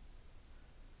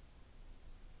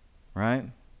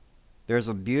 Right? There's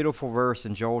a beautiful verse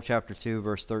in Joel chapter 2,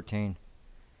 verse 13.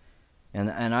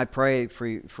 And I pray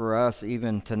for us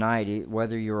even tonight,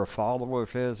 whether you're a follower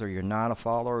of His or you're not a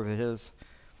follower of His,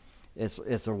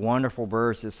 it's a wonderful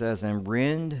verse. It says, "And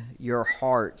rend your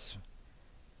hearts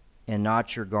and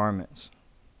not your garments."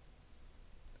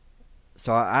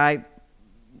 So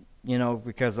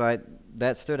because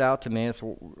that stood out to me.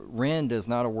 Rend is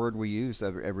not a word we use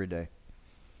every day,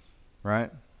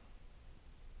 right?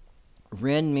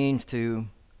 Rend means to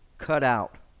cut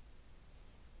out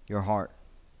your heart.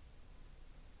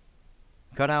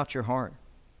 Cut out your heart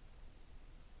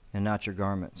and not your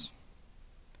garments.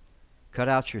 Cut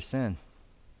out your sin.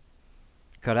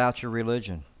 Cut out your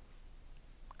religion.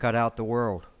 Cut out the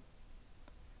world.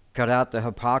 Cut out the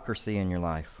hypocrisy in your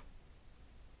life.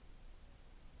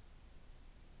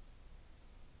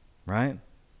 Right?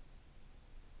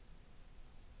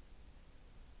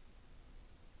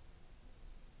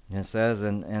 It says,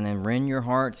 and then rend your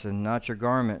hearts and not your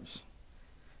garments.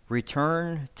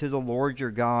 Return to the Lord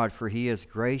your God, for He is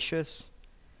gracious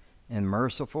and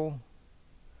merciful,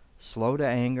 slow to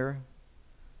anger,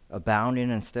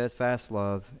 abounding in steadfast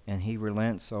love, and He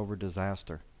relents over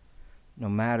disaster. No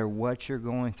matter what you're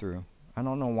going through. I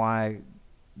don't know why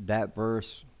that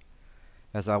verse,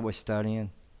 as I was studying,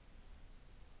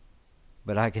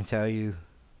 but I can tell you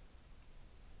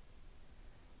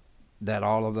that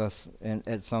all of us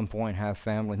at some point have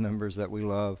family members that we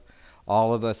love.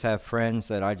 All of us have friends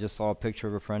that I just saw a picture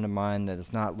of a friend of mine that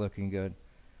is not looking good.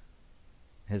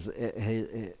 He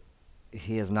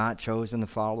has not chosen to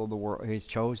follow the world. He's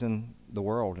chosen the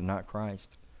world and not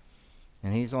Christ.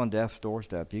 And he's on death's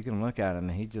doorstep. You can look at him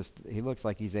and he looks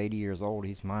like he's 80 years old.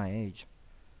 He's my age.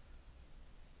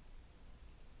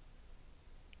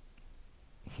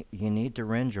 You need to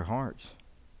rend your hearts.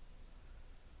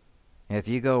 If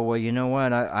you go, well, you know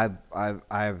what, I've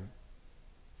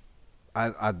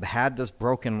had this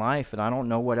broken life and I don't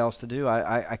know what else to do.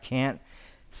 I can't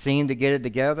seem to get it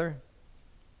together.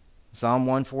 Psalm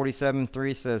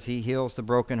 147:3 says, "He heals the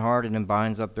brokenhearted and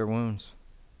binds up their wounds."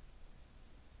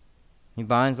 He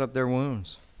binds up their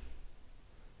wounds.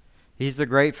 He's the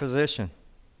great physician.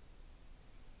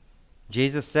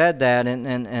 Jesus said that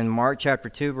in Mark chapter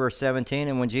 2, verse 17.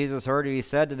 And when Jesus heard it, He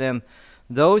said to them,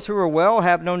 "Those who are well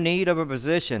have no need of a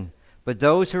physician, but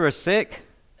those who are sick,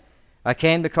 I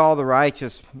came to call the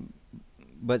righteous,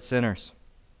 but sinners."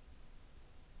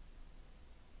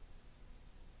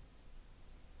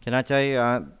 Can I tell you,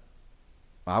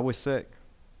 I was sick.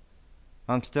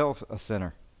 I'm still a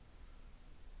sinner.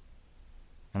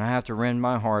 And I have to rend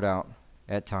my heart out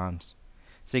at times.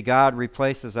 See, God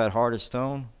replaces that heart of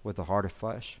stone with a heart of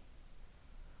flesh.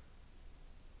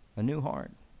 A new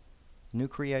heart. New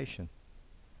creation.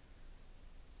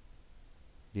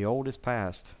 The old is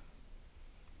past.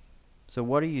 So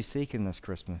what are you seeking this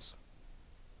Christmas?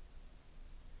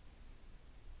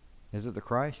 Is it the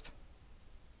Christ?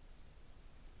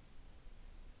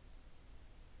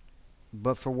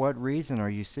 But for what reason are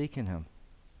you seeking him?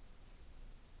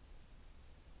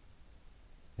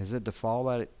 Is it to fall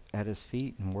at his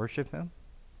feet and worship him?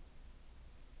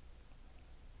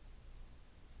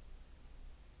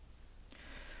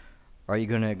 Are you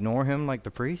going to ignore him like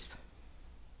the priest?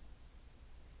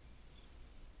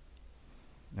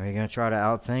 Are you going to try to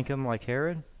outthink him like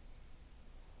Herod?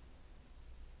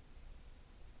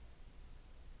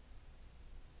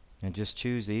 And just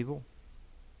choose evil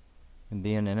and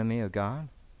be an enemy of God?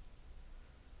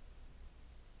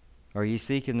 Are you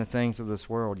seeking the things of this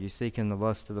world? Are you seeking the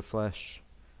lust of the flesh,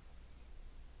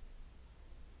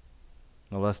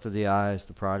 the lust of the eyes,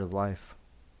 the pride of life?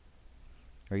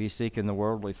 Are you seeking the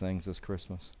worldly things this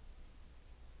Christmas?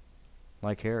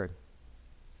 Like Herod.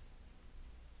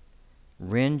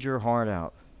 Rend your heart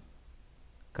out.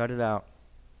 Cut it out.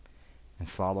 And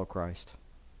follow Christ.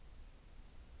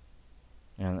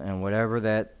 And whatever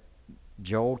that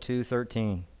Joel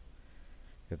 2:13,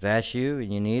 if that's you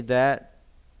and you need that,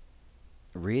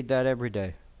 read that every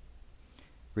day.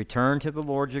 Return to the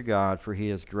Lord your God, for he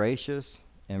is gracious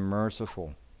and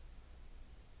merciful.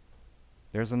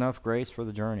 There's enough grace for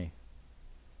the journey.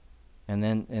 And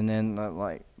then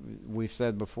like we've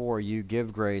said before, you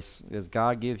give grace. As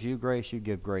God gives you grace, you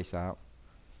give grace out.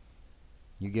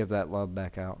 You give that love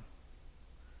back out.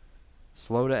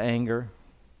 Slow to anger.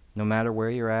 No matter where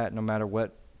you're at, no matter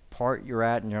what part you're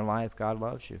at in your life, God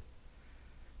loves you.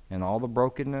 And all the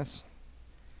brokenness,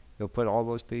 he'll put all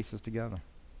those pieces together.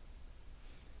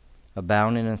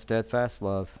 Abounding in steadfast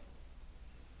love.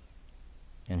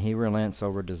 And he relents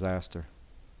over disaster.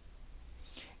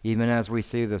 Even as we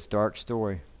see this dark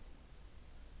story,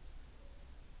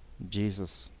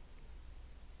 Jesus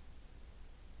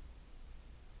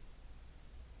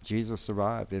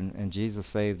survived, and Jesus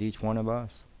saved each one of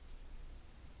us.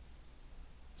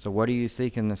 So what are you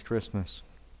seeking this Christmas?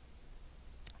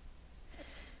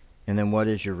 And then what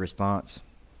is your response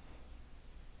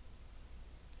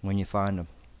when you find them?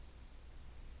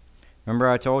 Remember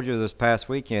I told you this past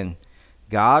weekend,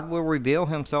 God will reveal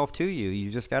himself to you.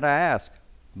 You just got to ask.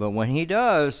 But when he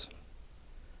does,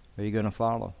 are you going to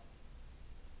follow?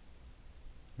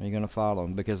 Are you going to follow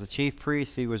him? Because the chief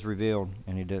priest, he was revealed,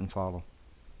 and he didn't follow.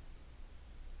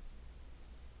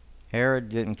 Herod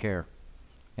didn't care.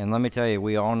 And let me tell you,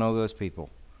 we all know those people.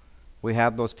 We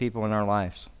have those people in our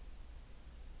lives.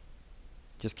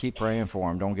 Just keep praying for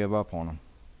them. Don't give up on them.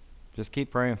 Just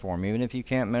keep praying for them. Even if you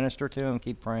can't minister to them,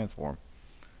 keep praying for them.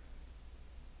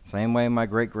 Same way my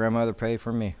great-grandmother prayed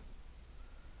for me.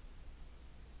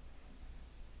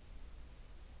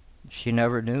 She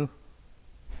never knew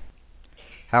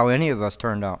how any of us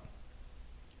turned out.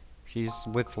 She's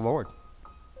with the Lord,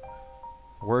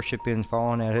 worshiping,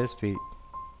 falling at his feet.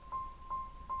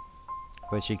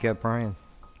 But she kept praying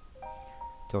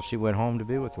till she went home to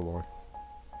be with the Lord.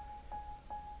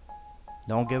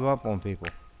 Don't give up on people.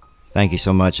 Thank you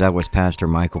so much. That was Pastor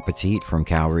Michael Petit from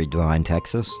Calvary Divine,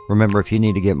 Texas. Remember, if you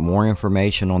need to get more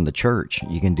information on the church,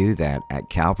 you can do that at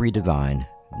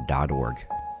calvarydivine.org.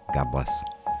 God bless.